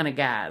sex with 100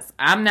 guys.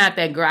 I'm not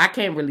that girl. I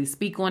can't really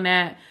speak on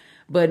that.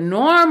 But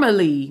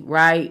normally,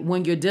 right,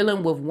 when you're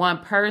dealing with one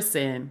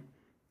person,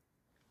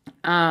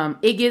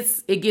 it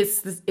gets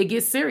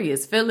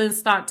serious. Feelings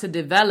start to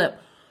develop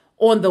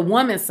on the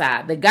woman's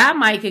side. The guy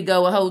might could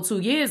go a whole 2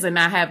 years and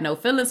not have no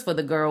feelings for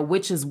the girl,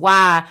 which is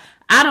why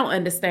I don't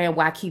understand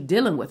why I keep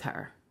dealing with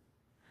her.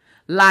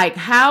 Like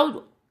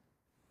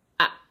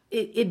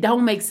it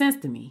don't make sense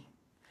to me.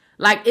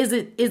 Like, is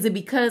it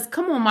because,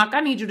 come on, Mark,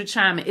 I need you to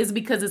chime in. Is it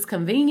because it's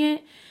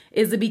convenient?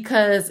 Is it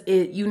because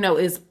it,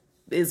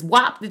 is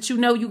WAP that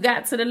you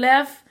got to the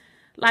left?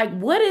 Like,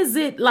 what is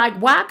it? Like,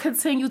 why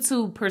continue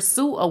to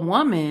pursue a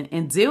woman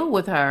and deal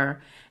with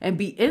her and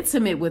be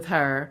intimate with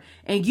her,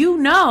 and you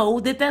know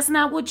that that's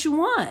not what you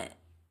want?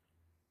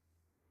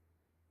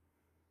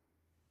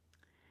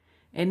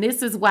 And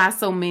this is why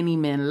so many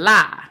men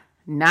lie.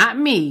 Not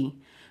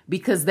me,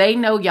 because they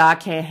know y'all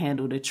can't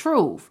handle the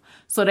truth.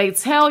 So they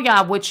tell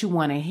y'all what you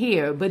want to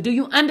hear. But do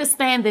you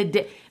understand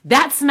that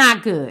that's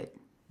not good?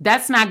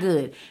 That's not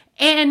good.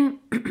 And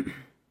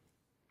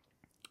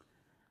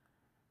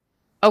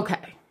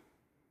okay,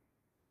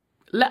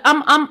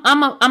 I'm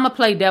gonna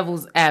play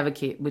devil's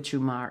advocate with you,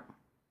 Mark.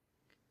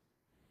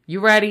 You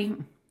ready?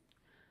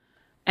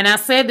 And I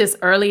said this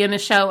early in the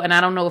show, and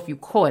I don't know if you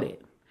caught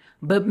it,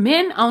 but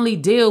men only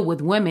deal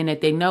with women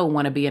that they know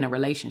want to be in a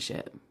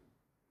relationship.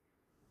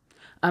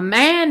 A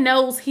man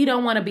knows he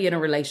don't want to be in a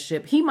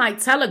relationship. He might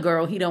tell a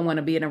girl he don't want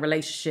to be in a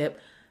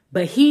relationship,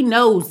 but he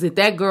knows that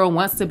that girl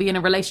wants to be in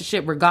a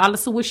relationship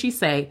regardless of what she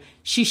say.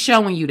 She's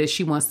showing you that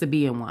she wants to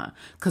be in one.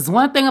 Because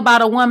one thing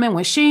about a woman,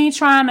 when she ain't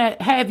trying to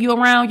have you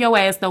around, your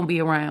ass don't be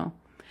around.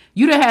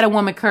 You done had a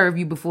woman curve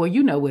you before.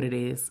 You know what it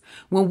is.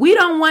 When we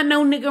don't want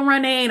no nigga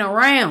run, they ain't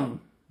around.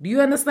 Do you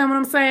understand what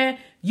I'm saying?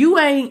 You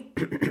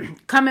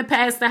ain't coming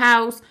past the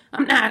house.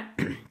 I'm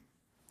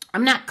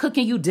not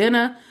cooking you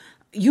dinner.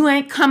 You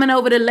ain't coming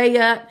over to lay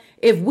up.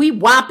 If we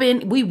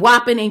whopping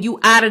and you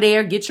out of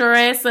there, get your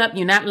ass up.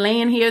 You're not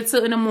laying here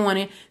till in the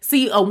morning.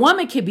 See, a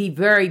woman can be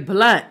very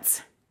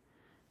blunt.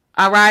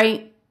 All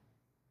right?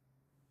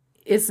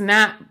 It's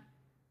not,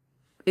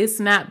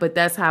 but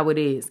that's how it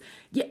is.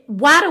 Yeah,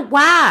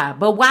 why?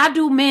 But why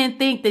do men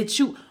think that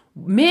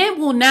men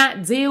will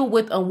not deal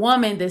with a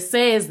woman that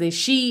says that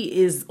she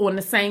is on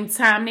the same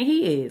time that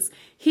he is.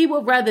 He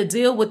would rather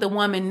deal with a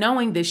woman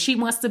knowing that she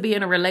wants to be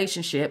in a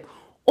relationship,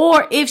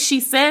 or if she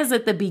says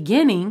at the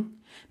beginning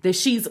that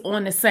she's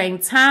on the same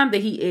time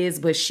that he is,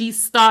 but she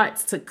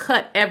starts to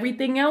cut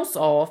everything else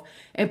off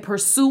and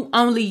pursue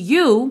only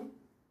you,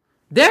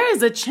 there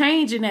is a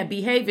change in that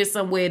behavior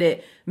somewhere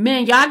that,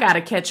 men, y'all got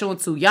to catch on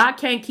to. Y'all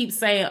can't keep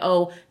saying,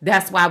 oh,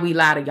 that's why we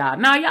lie to y'all.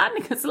 No, y'all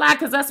niggas lie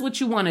because that's what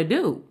you want to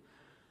do.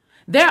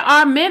 There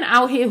are men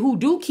out here who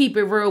do keep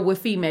it real with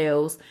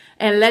females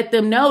and let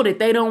them know that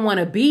they don't want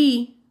to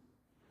be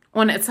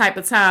on that type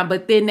of time.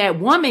 But then that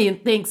woman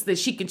thinks that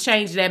she can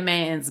change that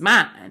man's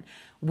mind,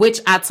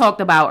 which I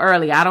talked about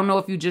earlier. I don't know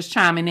if you just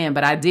chiming in,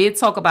 but I did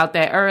talk about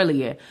that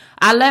earlier.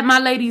 I let my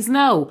ladies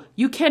know,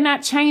 you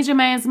cannot change a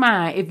man's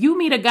mind. If you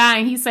meet a guy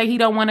and he say he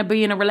don't want to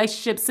be in a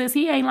relationship, sis,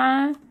 he ain't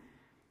lying.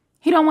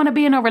 He don't want to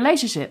be in a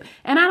relationship.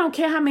 And I don't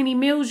care how many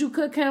meals you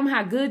cook him,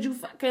 how good you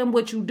fuck him,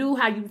 what you do,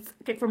 how you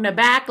fuck it from the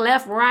back,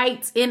 left,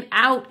 right, in,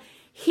 out.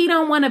 He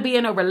don't want to be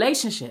in a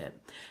relationship.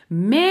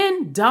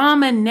 Men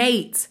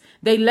dominate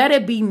They let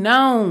it be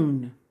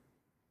known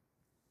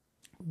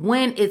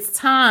when it's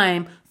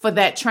time for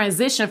that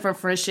transition from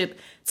friendship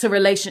to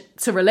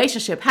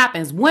relationship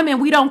happens. Women,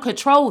 we don't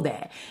control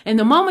that. And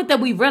the moment that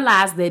we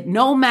realize that it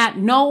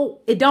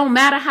don't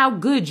matter how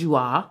good you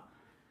are.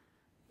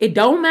 It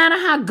don't matter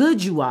how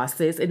good you are,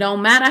 sis. It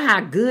don't matter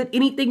how good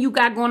anything you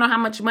got going on, how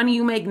much money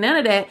you make. None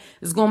of that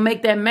is going to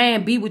make that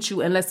man be with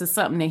you unless it's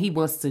something that he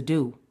wants to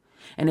do.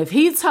 And if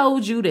he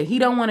told you that he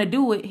don't want to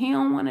do it, he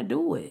don't want to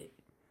do it.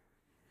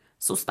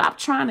 So stop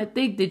trying to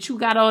think that you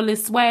got all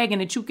this swag and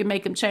that you can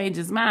make him change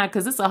his mind,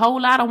 because it's a whole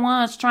lot of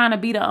ones trying to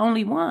be the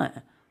only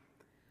one.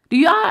 Do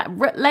y'all,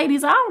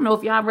 ladies, I don't know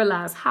if y'all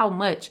realize how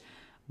much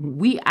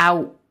we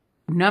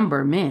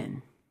outnumber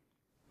men.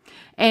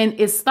 And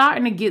it's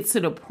starting to get to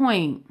the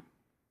point.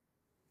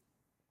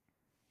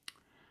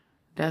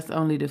 That's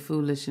only the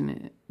foolish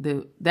and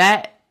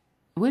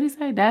what did he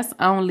say? That's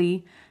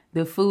only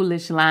the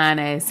foolish lying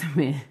ass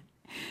men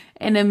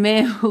and the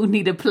men who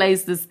need a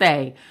place to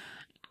stay.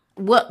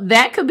 Well,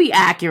 that could be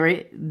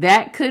accurate.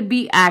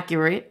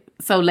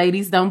 So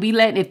ladies, don't be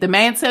letting, if the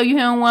man tell you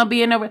he don't want to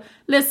be in a,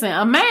 listen,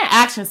 a man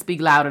actions speak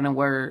louder than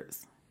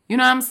words. You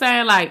know what I'm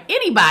saying? Like,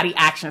 anybody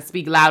actions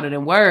speak louder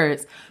than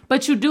words,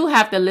 but you do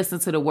have to listen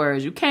to the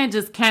words. You can't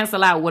just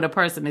cancel out what a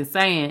person is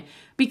saying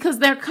because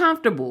they're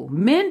comfortable.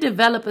 Men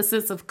develop a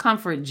sense of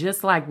comfort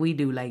just like we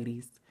do,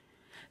 ladies.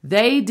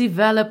 They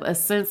develop a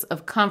sense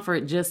of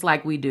comfort just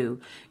like we do.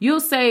 You'll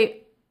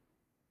say,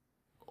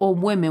 or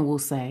women will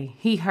say,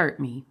 he hurt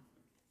me.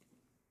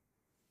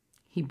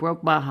 He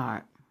broke my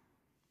heart.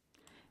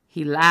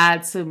 He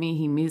lied to me.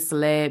 He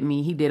misled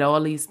me. He did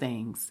all these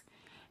things.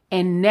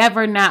 And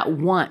never, not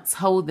once,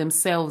 hold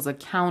themselves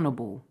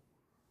accountable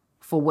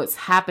for what's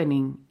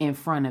happening in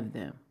front of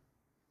them,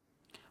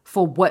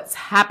 for what's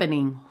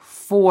happening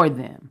for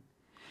them.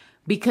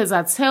 Because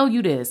I tell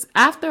you this,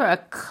 after a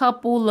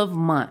couple of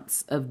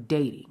months of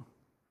dating,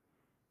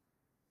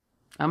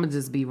 I'm going to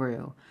just be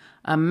real.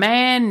 A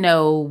man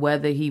know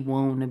whether he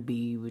want to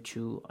be with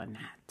you or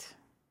not.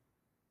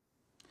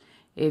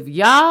 If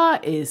y'all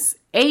is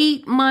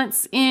 8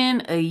 months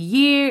in, a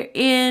year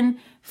in,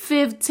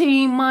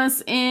 15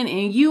 months in,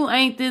 and you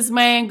ain't this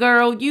man,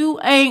 girl, you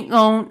ain't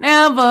gonna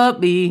never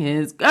be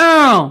his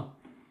girl.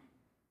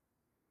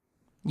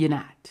 You're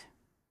not.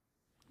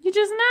 You're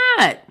just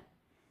not.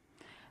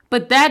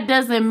 But that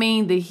doesn't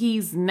mean that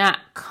he's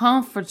not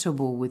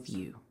comfortable with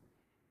you.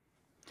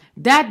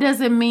 That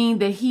doesn't mean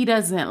that he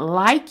doesn't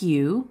like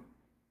you.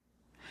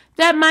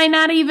 That might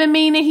not even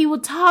mean that he will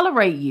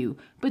tolerate you,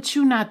 but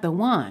you're not the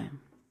one.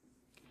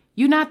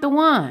 You're not the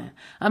one.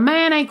 A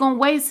man ain't gonna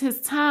waste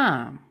his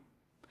time.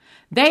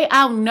 They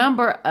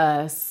outnumber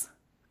us.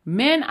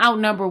 Men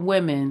outnumber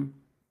women.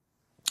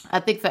 I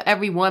think for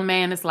every one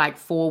man, it's like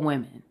 4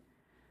 women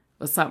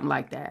or something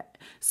like that.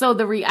 So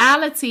the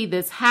reality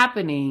that's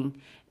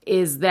happening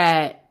is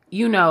that,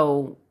 you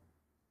know,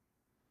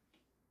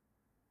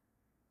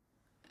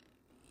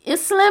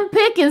 it's slim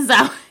pickings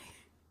out.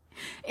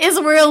 It's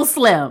real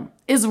slim.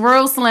 It's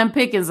real slim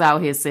pickings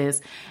out here,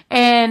 sis.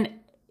 And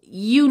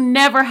you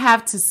never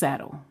have to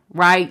settle,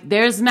 right?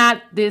 There's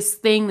not this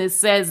thing that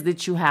says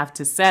that you have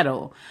to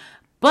settle.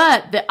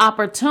 But the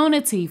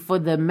opportunity for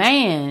the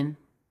man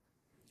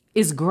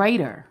is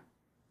greater.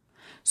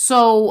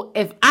 So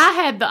if I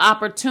had the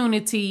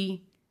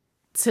opportunity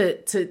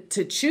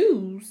to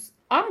choose,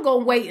 I'm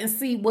going to wait and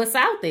see what's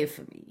out there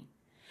for me.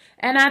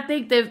 And I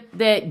think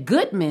that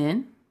good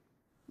men,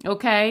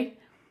 okay,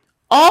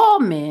 all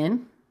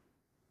men,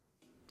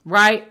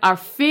 right, are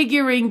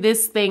figuring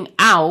this thing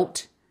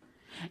out.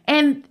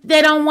 And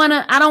I don't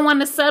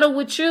want to settle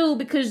with you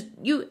because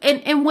you,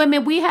 and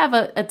women, we have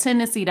a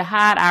tendency to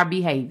hide our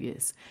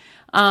behaviors.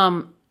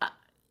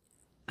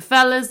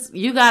 Fellas,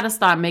 you got to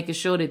start making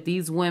sure that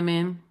these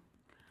women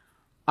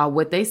are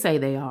what they say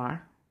they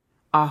are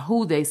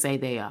who they say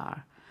they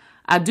are.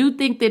 I do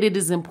think that it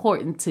is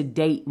important to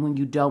date when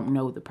you don't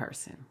know the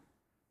person.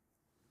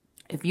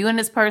 If you and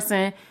this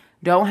person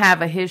don't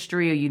have a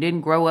history, or you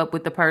didn't grow up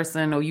with the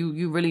person, or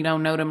you really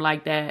don't know them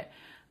like that,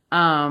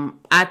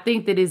 I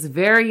think that it's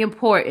very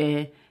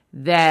important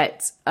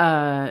that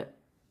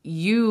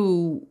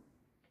you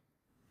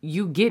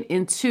get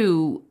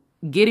into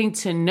getting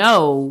to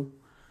know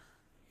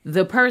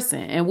the person.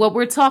 And what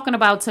we're talking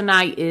about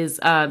tonight is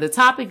the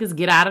topic is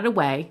get out of the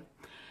way.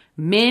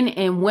 Men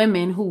and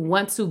women who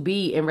want to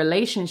be in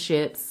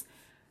relationships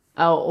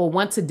or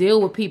want to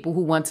deal with people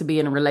who want to be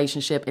in a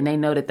relationship and they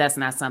know that that's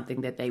not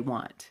something that they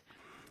want.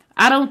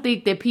 I don't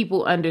think that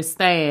people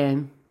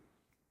understand.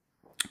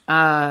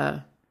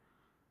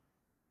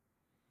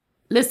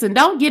 Listen,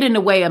 don't get in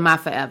the way of my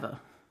forever.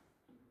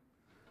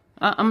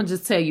 I'm going to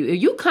just tell you,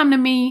 if you come to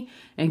me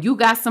and you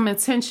got some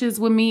intentions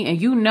with me and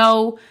you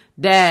know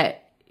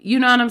that, you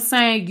know what I'm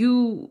saying,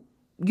 you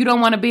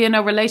don't want to be in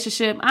a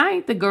relationship, I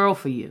ain't the girl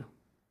for you.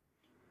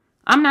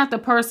 I'm not the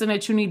person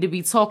that you need to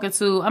be talking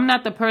to. I'm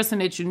not the person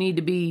that you need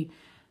to be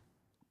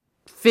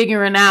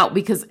figuring out,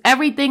 because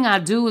everything I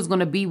do is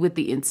going to be with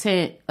the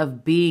intent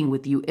of being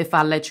with you if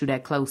I let you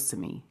that close to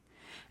me.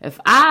 If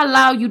I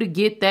allow you to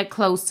get that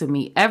close to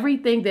me,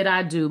 everything that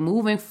I do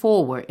moving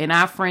forward in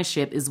our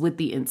friendship is with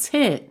the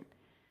intent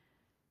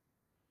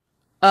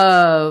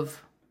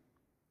of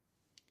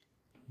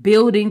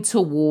building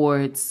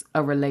towards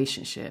a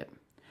relationship.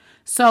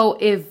 So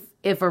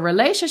if a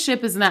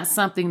relationship is not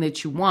something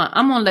that you want,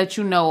 I'm going to let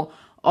you know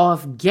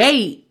off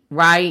gate,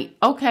 right?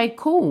 Okay,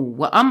 cool.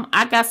 Well,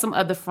 I got some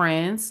other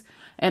friends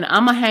and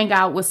I'm going to hang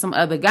out with some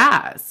other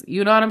guys.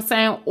 You know what I'm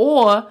saying?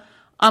 Or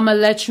I'm going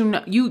to let you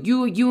know, you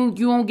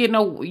don't get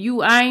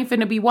I ain't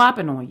finna be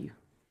whopping on you.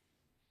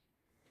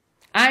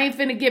 I ain't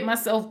finna get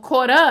myself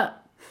caught up.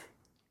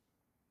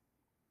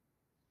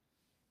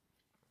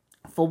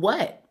 For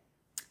what?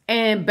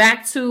 And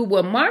back to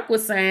what Mark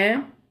was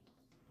saying,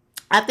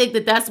 I think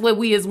that that's where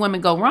we as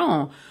women go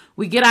wrong.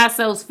 We get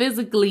ourselves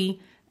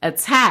physically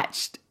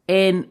attached,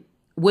 and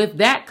with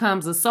that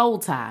comes a soul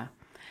tie.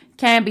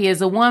 Can be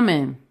as a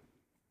woman.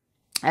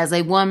 As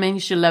a woman, you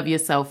should love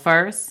yourself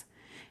first.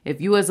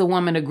 If you as a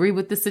woman agree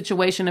with the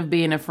situation of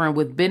being a friend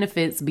with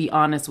benefits, be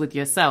honest with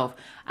yourself.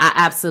 I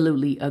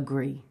absolutely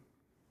agree.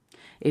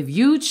 If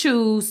you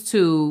choose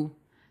to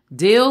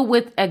deal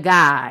with a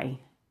guy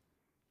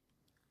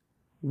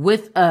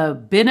with a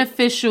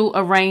beneficial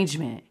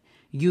arrangement,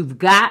 you've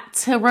got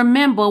to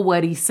remember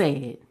what he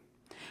said,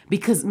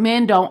 because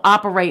men don't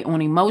operate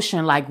on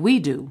emotion like we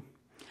do.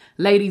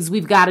 Ladies,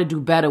 we've got to do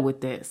better with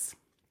this.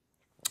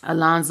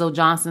 Alonzo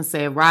Johnson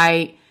said,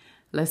 right.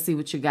 Let's see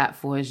what you got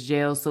for us,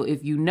 Jill. So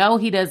if you know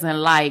he doesn't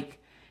like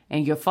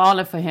and you're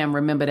falling for him,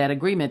 remember that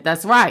agreement.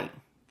 That's right.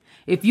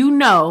 If you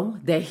know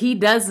that he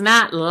does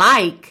not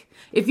like,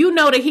 if you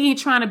know that he ain't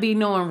trying to be in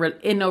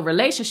no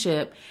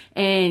relationship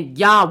and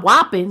y'all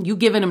whopping, you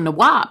giving him the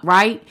whop,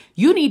 right?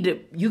 You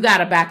got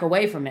to back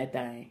away from that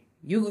thing.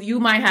 You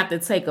might have to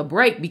take a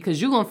break,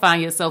 because you're going to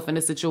find yourself in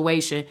a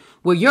situation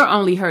where you're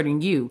only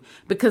hurting you.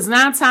 Because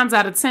 9 times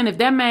out of 10, if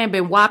that man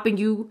been whopping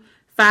you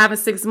 5 or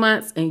 6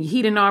 months and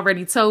he didn't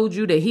already told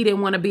you that he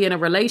didn't want to be in a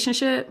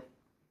relationship,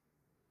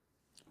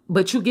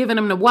 but you giving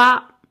him the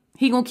whop,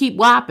 he going to keep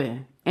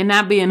whopping and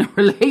not be in a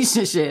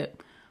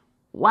relationship.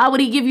 Why would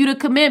he give you the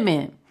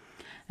commitment?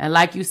 And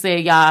like you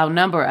said, y'all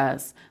outnumber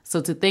us. So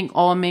to think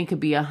all men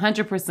could be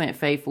 100%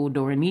 faithful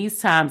during these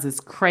times is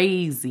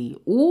crazy.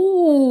 Ooh,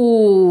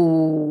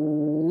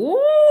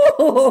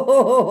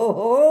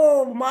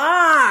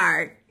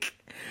 Mark.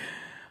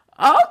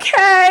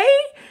 Okay.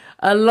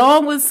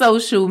 Along with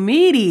social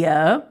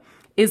media,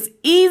 it's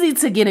easy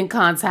to get in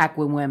contact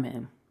with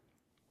women.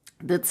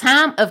 The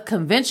time of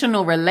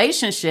conventional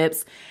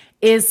relationships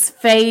is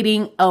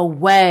fading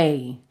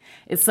away.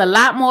 It's a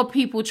lot more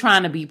people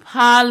trying to be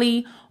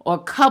poly, or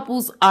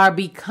couples are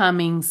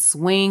becoming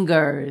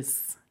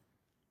swingers.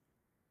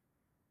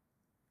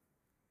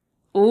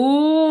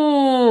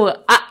 Ooh,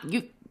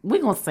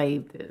 we're going to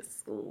save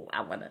this. Ooh,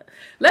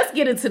 let's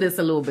get into this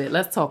a little bit.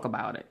 Let's talk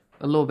about it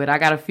a little bit. I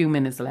got a few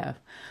minutes left.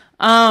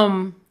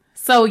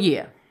 So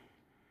yeah,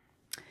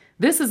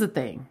 this is a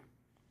thing,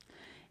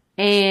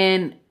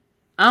 and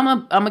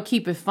I'm gonna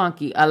keep it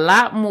funky. A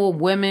lot more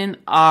women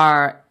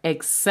are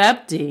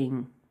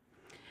accepting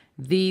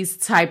these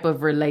type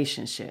of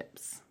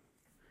relationships.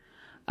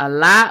 A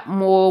lot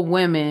more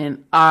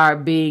women are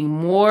being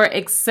more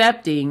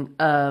accepting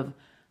of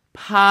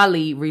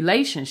poly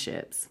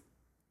relationships.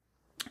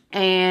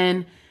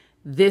 And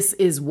this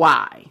is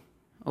why,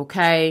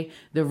 okay?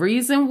 The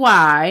reason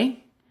why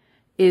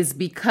is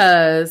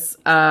because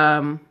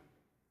the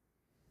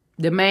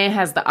man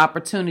has the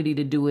opportunity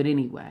to do it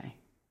anyway.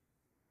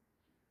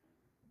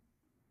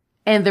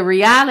 And the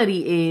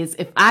reality is,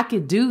 if I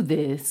could do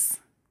this,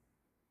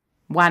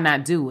 why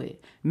not do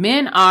it?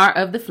 Men are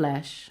of the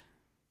flesh.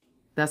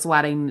 That's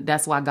why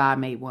God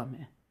made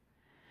woman.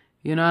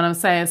 You know what I'm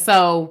saying?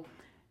 So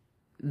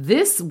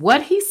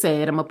what he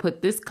said, I'm going to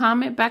put this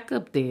comment back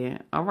up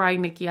there. All right,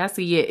 Nikki, I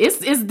see it.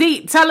 It's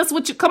deep. Tell us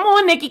come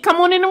on, Nikki, come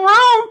on in the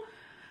room.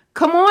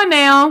 Come on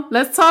now.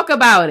 Let's talk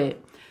about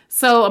it.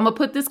 So I'm going to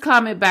put this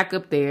comment back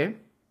up there.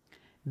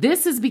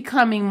 This is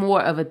becoming more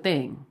of a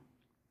thing.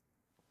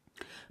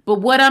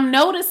 But what I'm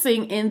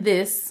noticing in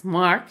this,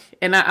 Mark,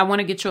 and I want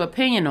to get your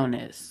opinion on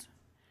this.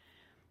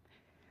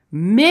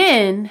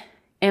 Men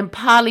in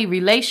poly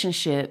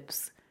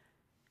relationships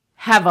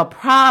have a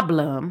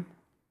problem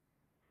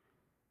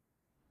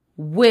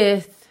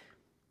with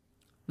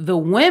the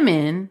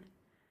women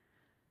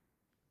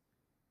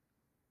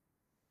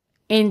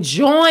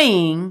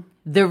enjoying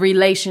the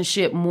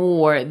relationship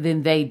more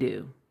than they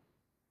do.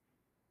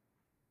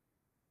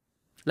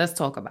 Let's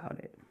talk about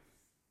it.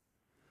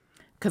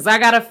 Because I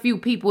got a few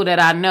people that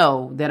I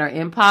know that are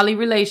in poly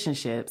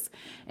relationships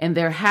and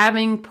they're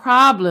having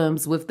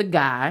problems with the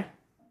guy.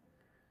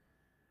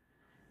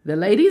 The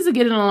ladies are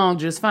getting along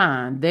just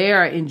fine. They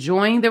are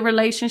enjoying the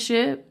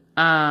relationship.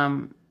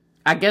 I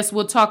guess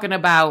we're talking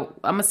about,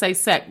 I'm going to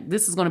say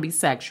this is going to be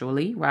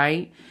sexually,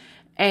 right?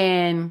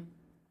 And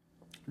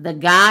the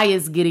guy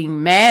is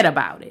getting mad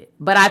about it.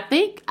 But I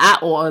think,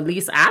 or at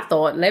least I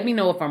thought, let me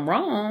know if I'm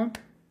wrong,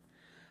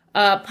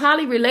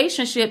 poly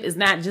relationship is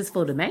not just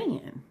for the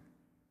man.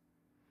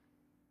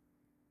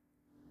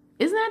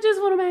 It's not just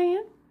for the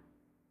man.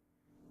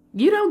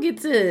 You don't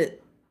get to.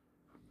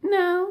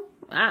 No,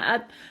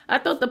 I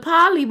thought the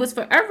poly was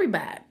for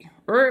everybody.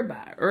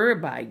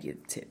 Everybody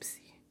get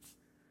tipsy.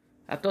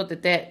 I thought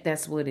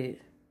that's what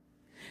it.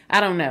 I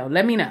don't know.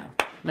 Let me know.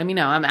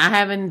 I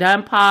haven't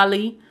done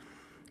poly.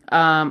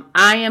 I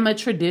am a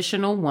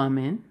traditional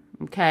woman.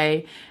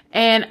 Okay,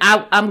 and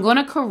I'm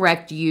gonna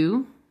correct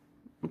you.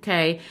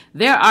 Okay,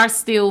 there are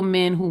still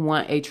men who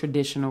want a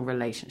traditional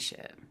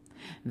relationship.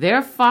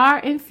 They're far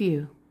and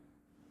few,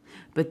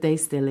 but they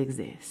still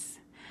exist.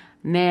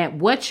 Now,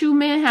 what you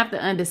men have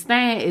to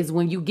understand is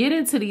when you get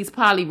into these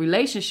poly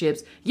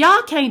relationships,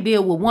 y'all can't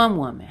deal with one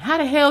woman. How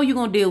the hell you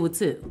gonna deal with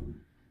two?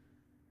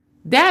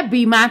 That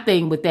be my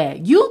thing with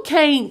that. You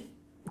can't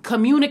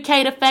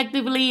communicate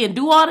effectively and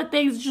do all the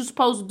things that you're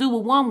supposed to do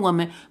with one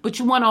woman, but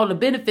you want all the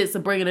benefits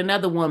of bringing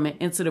another woman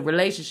into the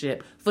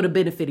relationship for the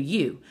benefit of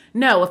you.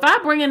 No, if I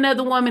bring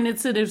another woman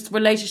into this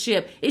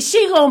relationship, is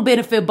she gonna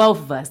benefit both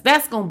of us?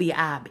 That's gonna be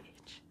our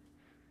bitch.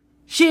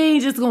 She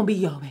ain't just gonna be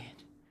your bitch.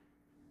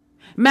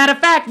 Matter of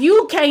fact,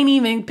 you can't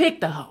even pick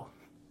the hoe.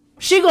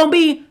 She gonna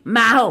be my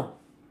hoe.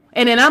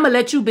 And then I'm gonna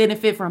let you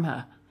benefit from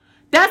her.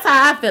 That's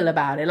how I feel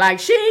about it. Like,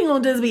 she ain't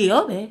gonna just be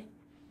your bitch.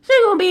 She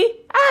gonna be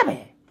our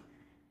bitch.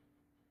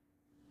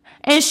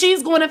 And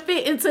she's going to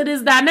fit into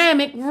this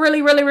dynamic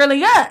really, really,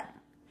 really good.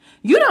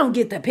 You don't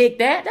get to pick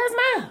that. That's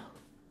mine.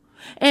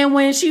 And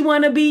when she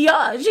want to be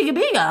yours, she can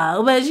be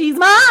yours, but she's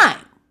mine.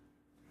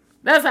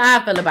 That's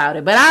how I feel about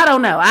it. But I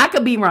don't know. I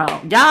could be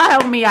wrong. Y'all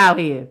help me out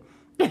here.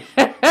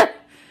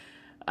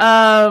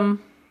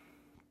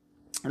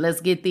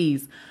 Let's get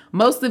these.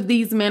 Most of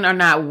these men are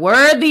not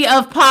worthy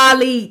of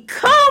poly.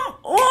 Come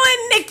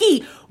on,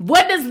 Nikki.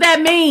 What does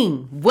that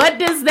mean? What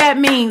does that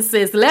mean,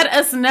 sis? Let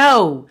us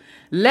know.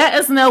 Let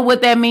us know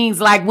what that means.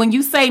 Like when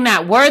you say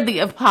not worthy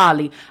of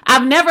poly.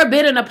 I've never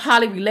been in a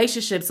poly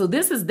relationship, so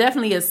this is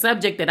definitely a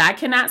subject that I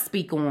cannot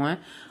speak on.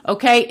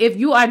 Okay, if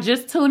you are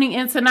just tuning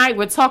in tonight,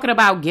 we're talking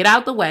about Get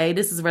Out the Way.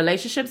 This is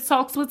Relationships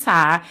Talks with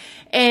Ty.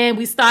 And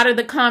we started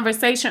the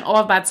conversation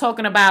off by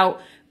talking about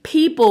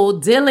people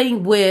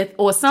dealing with,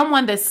 or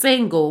someone that's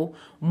single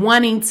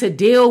wanting to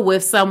deal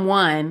with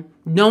someone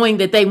knowing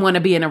that they want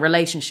to be in a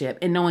relationship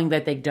and knowing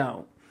that they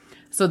don't.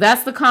 So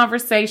that's the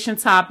conversation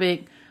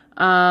topic.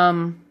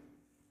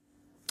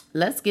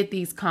 Let's get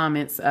these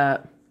comments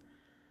up.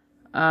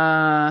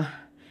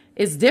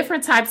 It's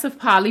different types of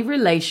poly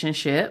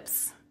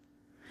relationships.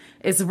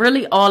 It's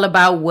really all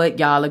about what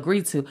y'all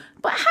agree to.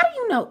 But how do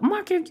you know,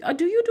 Mark, do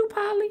you do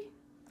poly?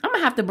 I'm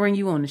gonna have to bring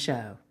you on the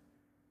show.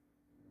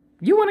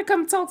 You want to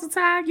come talk to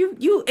Ty?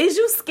 Is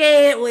you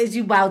scared or is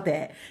you about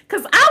that?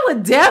 Because I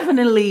would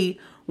definitely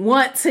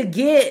want to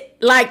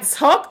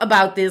talk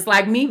about this.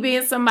 Like me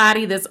being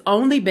somebody that's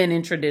only been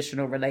in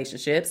traditional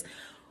relationships.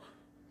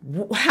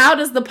 How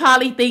does the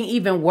poly thing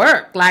even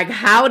work? Like,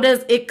 how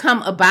does it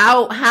come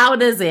about? How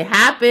does it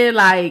happen?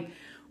 Like,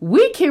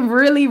 we can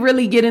really,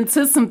 really get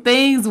into some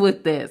things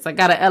with this. I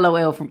got an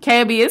LOL from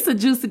Cabby. It's a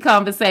juicy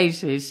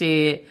conversation.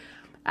 Shit.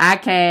 I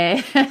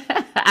can.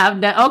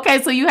 I've done.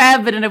 Okay, so you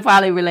have been in a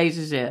poly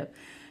relationship.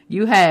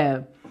 You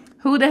have.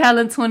 Who the hell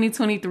in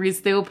 2023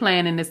 still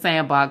playing in the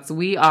sandbox?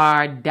 We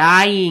are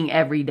dying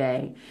every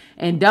day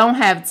and don't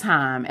have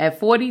time. At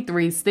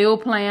 43, still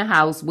playing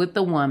house with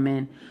the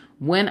woman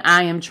when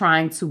I am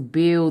trying to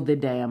build the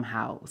damn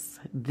house.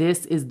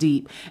 This is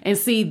deep. And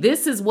see,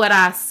 this is what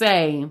I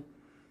say.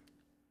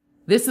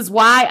 This is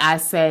why I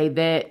say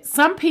that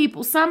some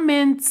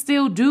men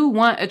still do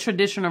want a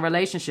traditional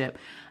relationship.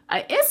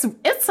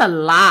 It's a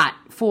lot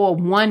for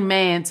one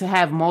man to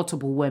have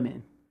multiple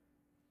women.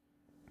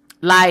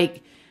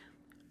 Like,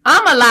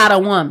 I'm a lot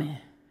of woman.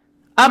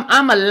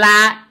 I'm a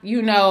lot,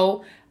 you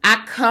know.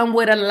 I come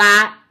with a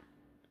lot.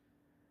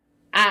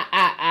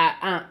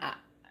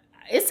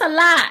 It's a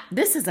lot.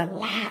 This is a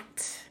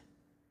lot.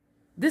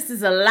 This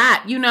is a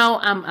lot. You know,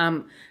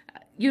 I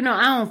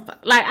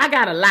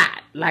got a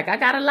lot. I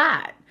got a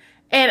lot.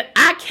 And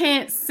I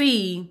can't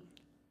see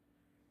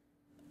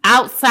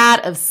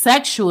outside of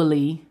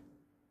sexually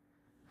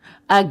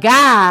a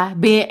guy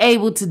being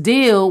able to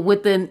deal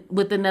with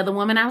another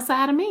woman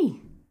outside of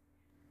me.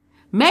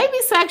 Maybe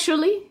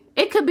sexually.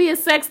 It could be a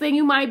sex thing.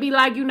 You might be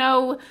like, you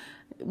know,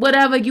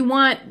 whatever you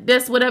want,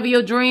 that's whatever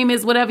your dream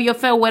is, whatever you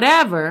feel,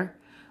 whatever.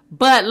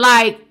 But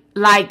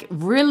like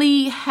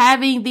really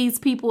having these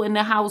people in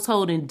the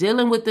household and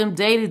dealing with them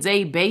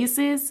day-to-day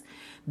basis,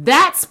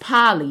 that's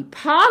poly.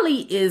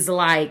 Poly is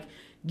like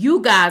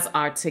you guys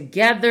are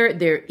together.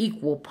 They're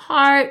equal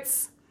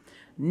parts.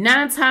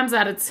 9 times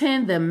out of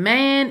 10, the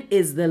man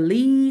is the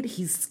lead.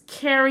 He's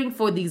caring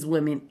for these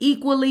women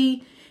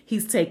equally.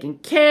 He's taking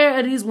care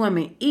of these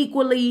women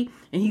equally.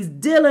 And he's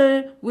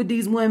dealing with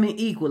these women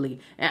equally.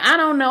 And I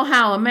don't know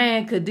how a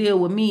man could deal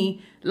with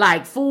me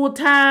like full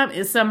time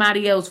and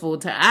somebody else full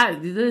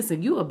time.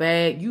 Listen, you's a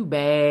bad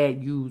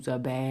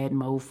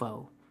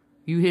mofo.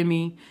 You hear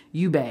me?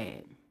 You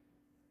bad.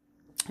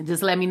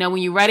 Just let me know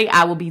when you're ready.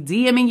 I will be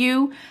DMing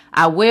you.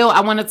 I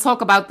want to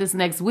talk about this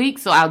next week.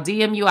 So I'll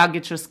DM you. I'll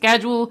get your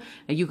schedule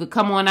and you could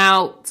come on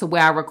out to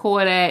where I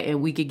record at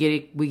and we can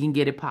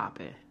get it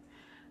popping.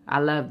 I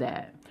love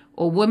that.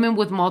 or women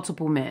with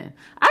multiple men?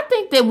 I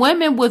think that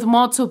women with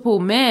multiple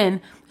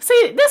men,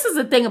 see, this is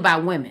the thing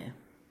about women.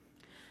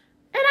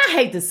 And I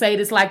hate to say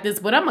this like this,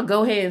 but I'm going to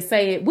go ahead and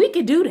say it. We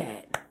could do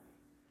that.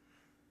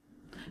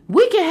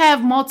 We can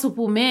have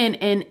multiple men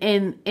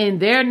and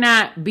there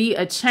not be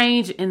a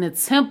change in the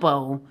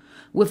tempo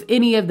with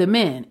any of the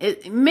men.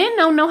 Men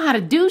don't know how to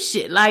do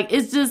shit. Like,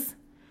 it's just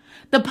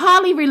the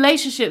poly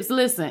relationships.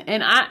 Listen,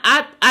 and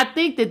I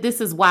think that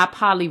this is why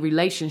poly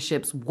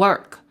relationships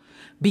work,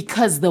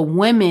 because the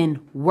women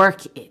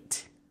work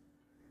it.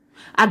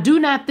 I do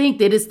not think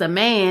that it's the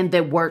man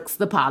that works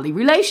the poly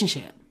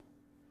relationship.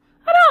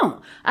 I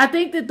don't. I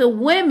think that the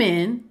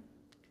women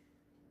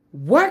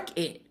work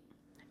it.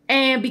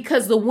 And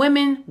because the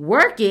women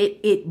work it,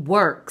 it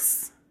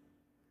works.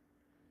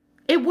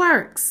 It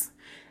works.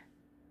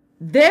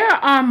 There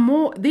are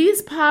more,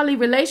 these poly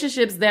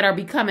relationships that are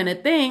becoming a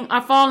thing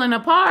are falling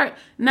apart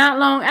not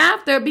long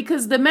after,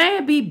 because the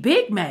man be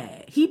big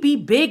mad. He be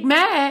big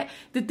mad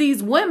that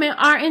these women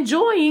are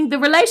enjoying the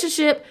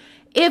relationship,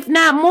 if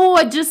not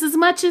more, just as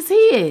much as he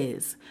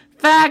is.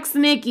 Facts,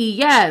 Nikki.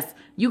 Yes,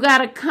 you got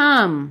to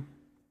come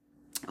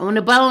on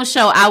the Bone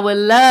Show. I would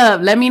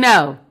love, let me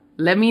know.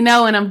 Let me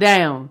know and I'm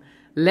down.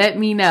 Let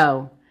me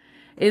know.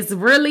 It's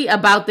really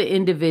about the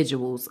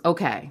individuals.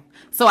 Okay.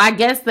 So I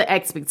guess the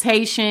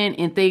expectation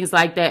and things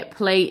like that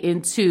play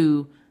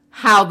into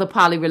how the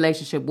poly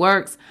relationship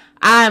works.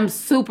 I'm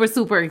super,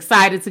 super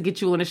excited to get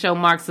you on the show,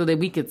 Mark, so that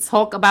we could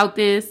talk about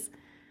this,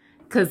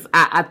 because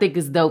I think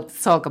it's dope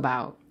to talk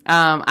about.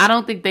 I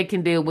don't think they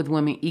can deal with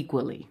women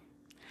equally.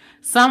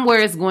 Somewhere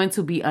it's going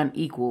to be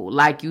unequal.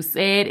 Like you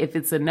said, if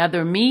it's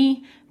another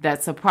me,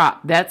 that's a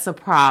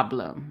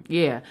problem.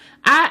 Yeah.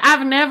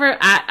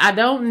 I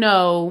don't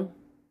know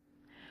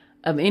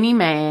of any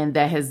man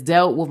that has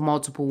dealt with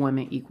multiple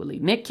women equally.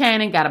 Nick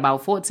Cannon got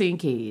about 14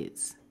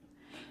 kids.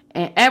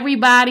 And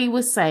everybody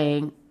was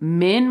saying,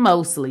 men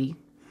mostly,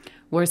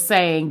 were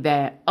saying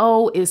that,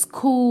 oh, it's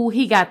cool.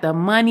 He got the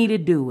money to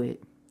do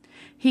it.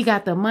 He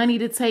got the money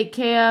to take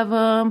care of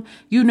them.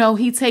 You know,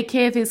 he take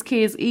care of his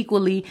kids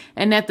equally.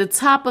 And at the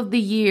top of the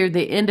year,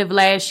 the end of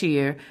last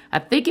year, I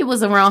think it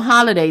was around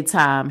holiday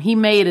time, he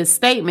made a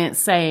statement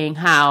saying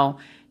how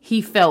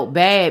he felt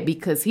bad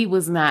because he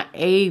was not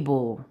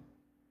able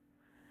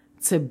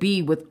to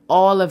be with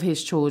all of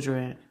his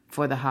children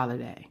for the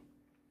holiday.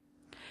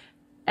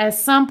 At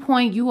some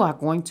point, you are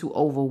going to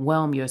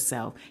overwhelm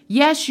yourself.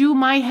 Yes, you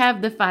might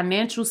have the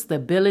financial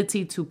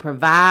stability to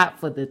provide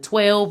for the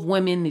 12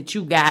 women that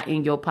you got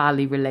in your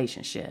poly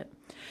relationship.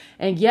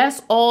 And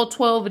yes, all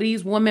 12 of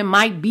these women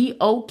might be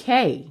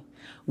okay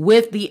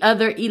with the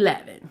other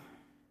 11.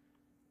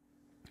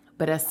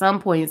 But at some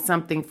point,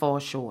 something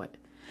falls short.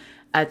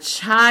 A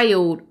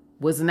child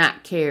was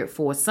not cared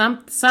for.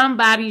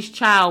 Somebody's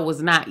child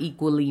was not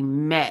equally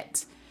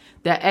met.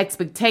 The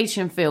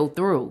expectation fell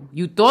through.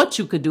 You thought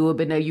you could do it,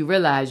 but now you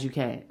realize you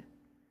can't.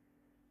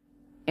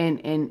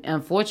 And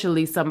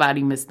unfortunately,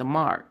 somebody missed the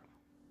mark.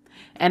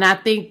 And I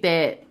think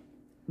that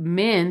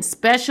men,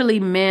 especially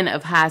men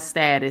of high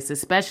status,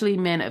 especially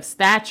men of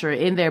stature,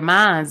 in their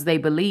minds, they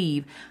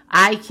believe,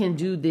 I can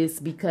do this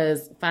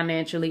because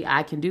financially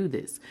I can do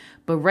this.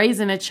 But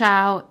raising a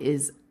child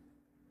is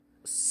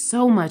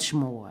so much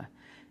more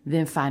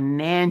than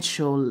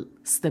financial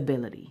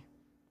stability.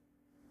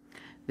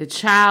 The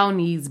child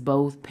needs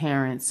both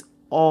parents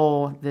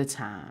all the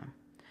time.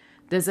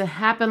 Does it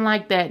happen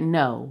like that?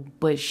 No.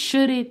 But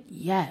should it?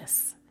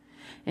 Yes.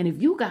 And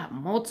if you got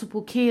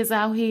multiple kids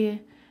out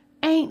here,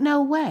 ain't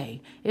no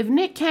way. If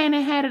Nick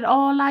Cannon had it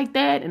all like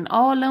that and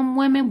all them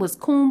women was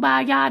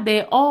kumbaya,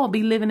 they'd all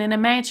be living in a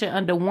mansion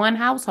under one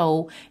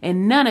household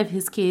and none of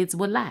his kids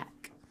would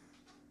lack.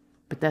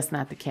 But that's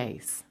not the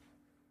case.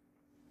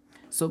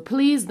 So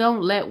please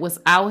don't let what's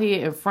out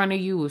here in front of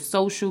you with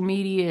social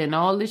media and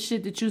all this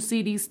shit that you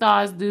see these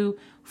stars do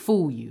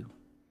fool you.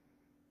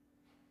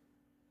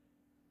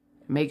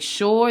 Make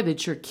sure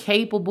that you're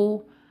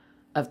capable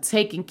of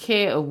taking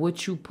care of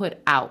what you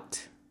put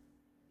out.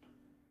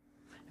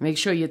 Make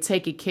sure you're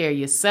taking care of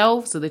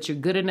yourself so that you're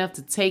good enough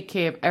to take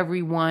care of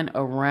everyone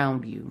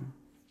around you.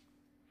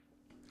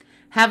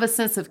 Have a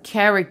sense of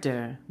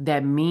character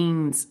that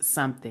means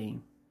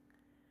something.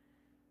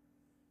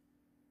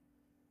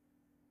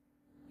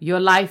 Your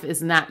life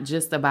is not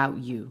just about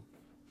you.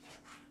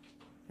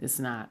 It's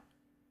not.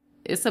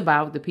 It's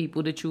about the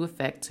people that you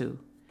affect to.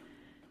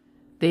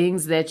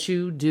 Things that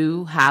you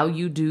do, how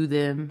you do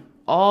them,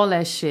 all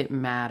that shit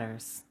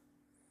matters.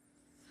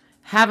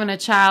 Having a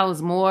child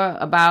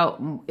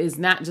is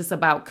not just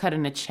about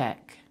cutting a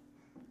check.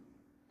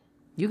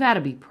 You got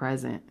to be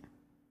present.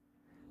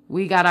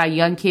 We got our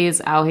young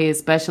kids out here,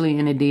 especially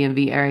in the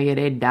DMV area,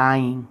 they're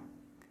dying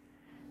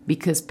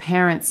because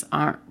parents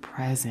aren't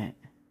present.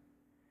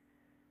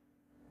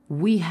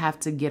 We have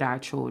to get our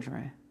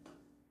children.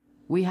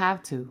 We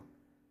have to.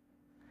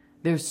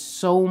 There's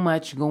so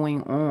much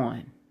going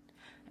on.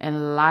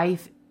 And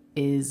life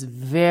is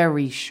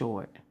very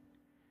short.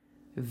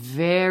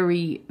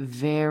 Very,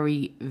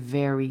 very,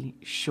 very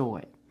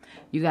short.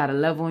 You got to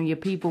love on your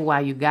people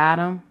while you got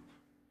them.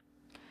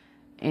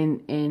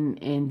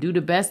 and do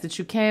the best that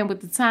you can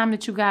with the time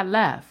that you got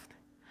left.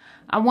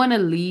 I want to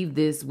leave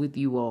this with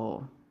you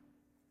all.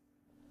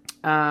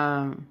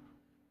 Our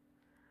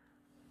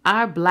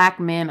Black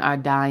men are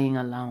dying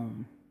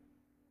alone.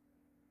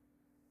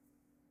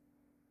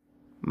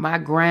 My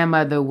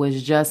grandmother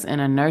was just in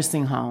a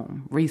nursing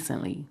home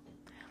recently,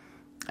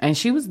 and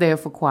she was there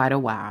for quite a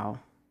while.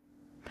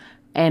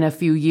 And a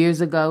few years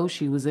ago,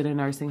 she was in a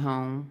nursing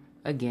home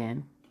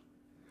again.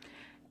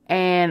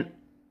 And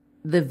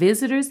the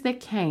visitors that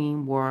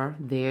came were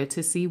there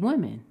to see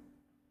women.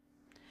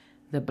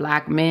 The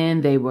Black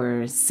men, they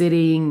were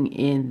sitting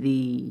in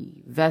the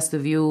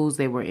vestibules,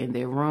 they were in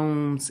their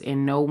rooms,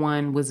 and no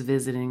one was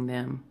visiting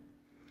them.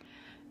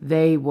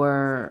 They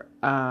were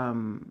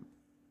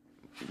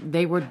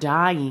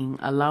dying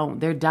alone.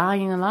 They're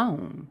dying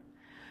alone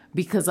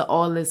because of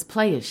all this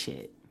player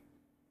shit.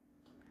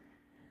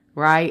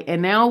 Right?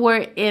 And now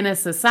we're in a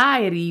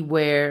society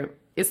where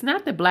it's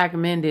not that Black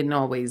men didn't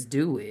always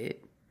do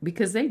it,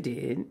 because they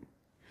did.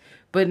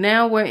 But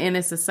now we're in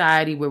a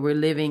society where we're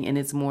living and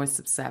it's more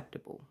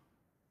susceptible.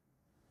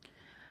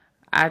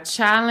 I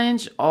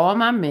challenge all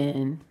my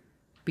men,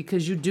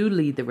 because you do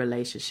lead the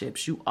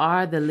relationships. You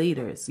are the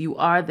leaders. You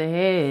are the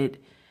head.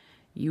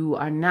 You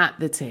are not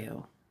the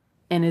tail.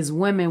 And as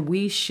women,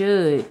 we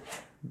should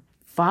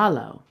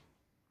follow.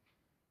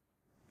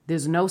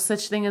 There's no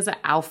such thing as an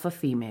alpha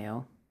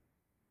female.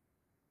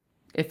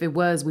 If it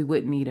was, we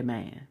wouldn't need a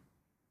man.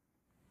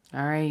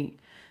 All right?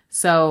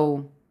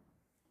 So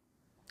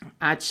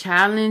I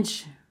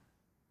challenge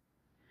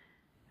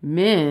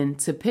men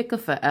to pick a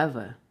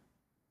forever.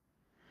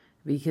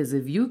 Because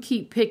if you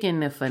keep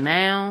picking the for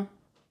now,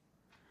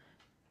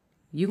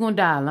 you're going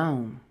to die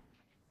alone.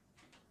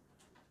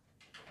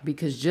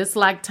 Because just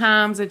like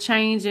times are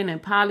changing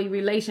and poly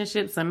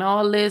relationships and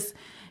all this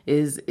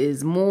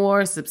is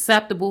more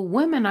susceptible,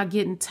 women are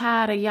getting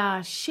tired of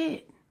y'all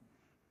shit.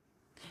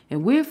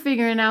 And we're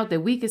figuring out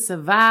that we can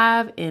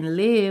survive and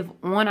live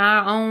on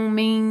our own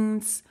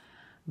means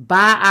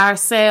by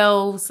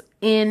ourselves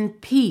in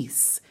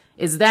peace.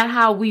 Is that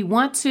how we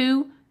want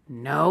to?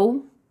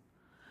 No.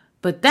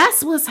 But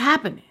that's what's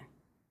happening.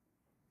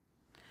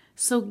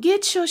 So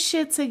get your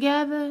shit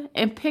together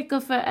and pick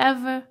a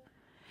forever.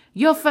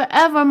 Your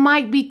forever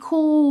might be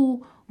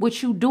cool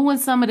with you doing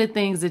some of the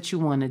things that you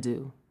want to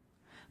do.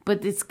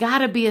 But it's got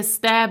to be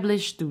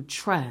established through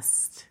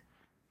trust,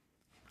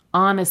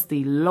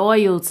 honesty,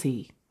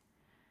 loyalty.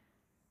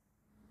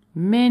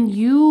 Men,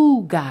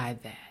 you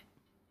guide that.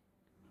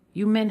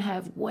 You men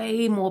have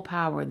way more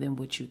power than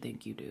what you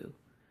think you do.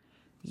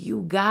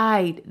 You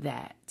guide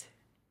that.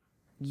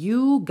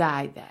 You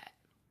guide that.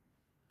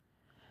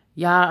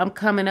 Y'all, I'm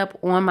coming up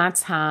on my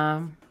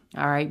time.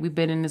 All right, we've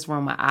been in this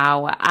room an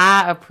hour.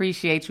 I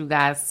appreciate you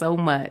guys so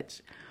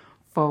much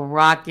for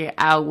rocking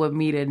out with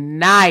me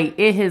tonight.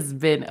 It has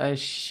been a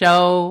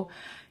show.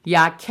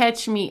 Y'all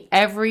catch me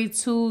every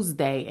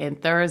Tuesday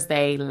and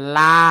Thursday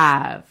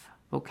live,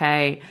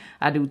 okay?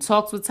 I do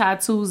Talks with Ty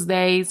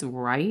Tuesdays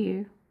right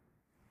here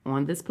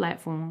on this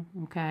platform,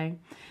 okay?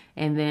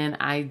 And then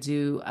I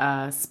do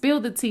Spill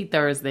the Tea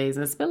Thursdays.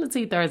 And Spill the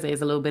Tea Thursday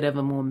is a little bit of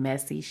a more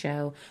messy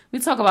show. We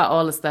talk about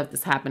all the stuff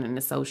that's happening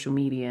in social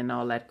media and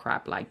all that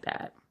crap like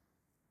that.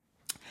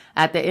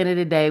 At the end of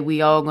the day,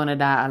 we all gonna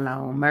die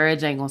alone.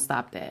 Marriage ain't gonna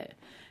stop that.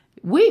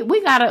 We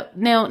gotta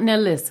now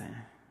listen.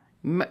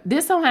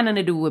 This don't have nothing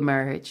to do with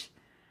marriage,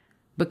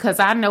 because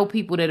I know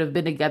people that have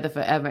been together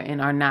forever and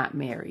are not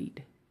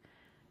married.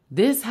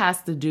 This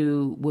has to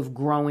do with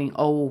growing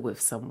old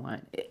with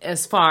someone,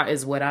 as far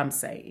as what I'm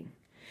saying.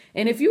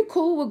 And if you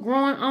cool with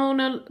growing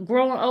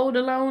old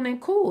alone, then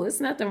cool. It's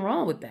nothing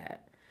wrong with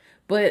that.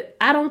 But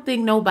I don't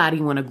think nobody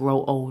want to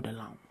grow old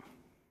alone.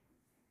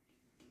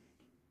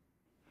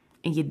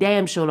 And you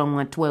damn sure don't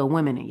want 12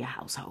 women in your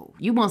household.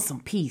 You want some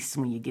peace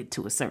when you get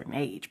to a certain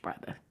age,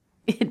 brother.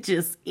 It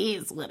just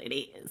is what it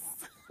is.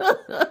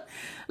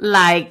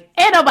 Like,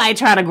 ain't nobody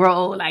trying to grow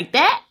old like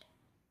that.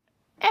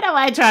 Ain't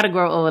nobody trying to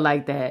grow old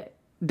like that.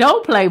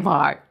 Don't play,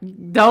 Mark.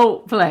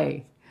 Don't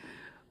play.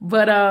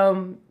 But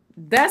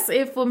that's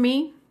it for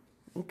me.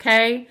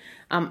 Okay?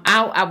 I'm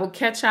out. I will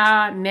catch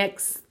y'all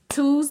next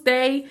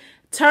Tuesday.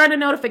 Turn the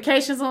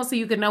notifications on so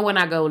you can know when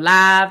I go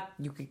live.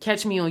 You can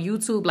catch me on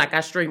YouTube, like I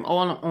stream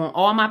on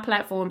all my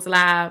platforms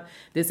live.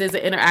 This is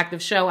an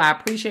interactive show. I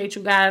appreciate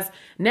you guys.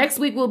 Next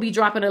week, we'll be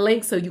dropping a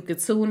link so you can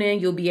tune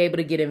in. You'll be able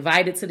to get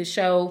invited to the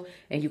show,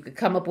 and you can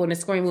come up on the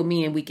screen with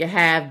me, and we can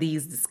have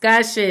these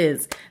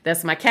discussions.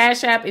 That's my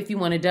Cash App if you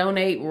want to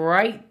donate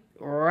right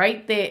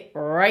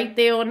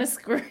there on the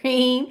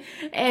screen.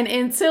 And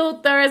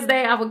until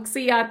Thursday, I will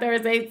see y'all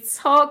Thursday.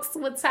 Talks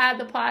with Ty,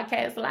 the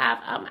podcast live.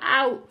 I'm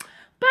out.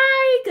 Bye.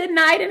 Good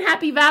night and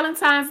happy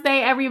Valentine's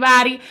Day,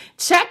 everybody.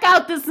 Check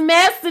out this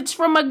message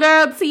from my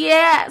girl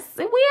TS.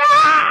 We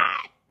are.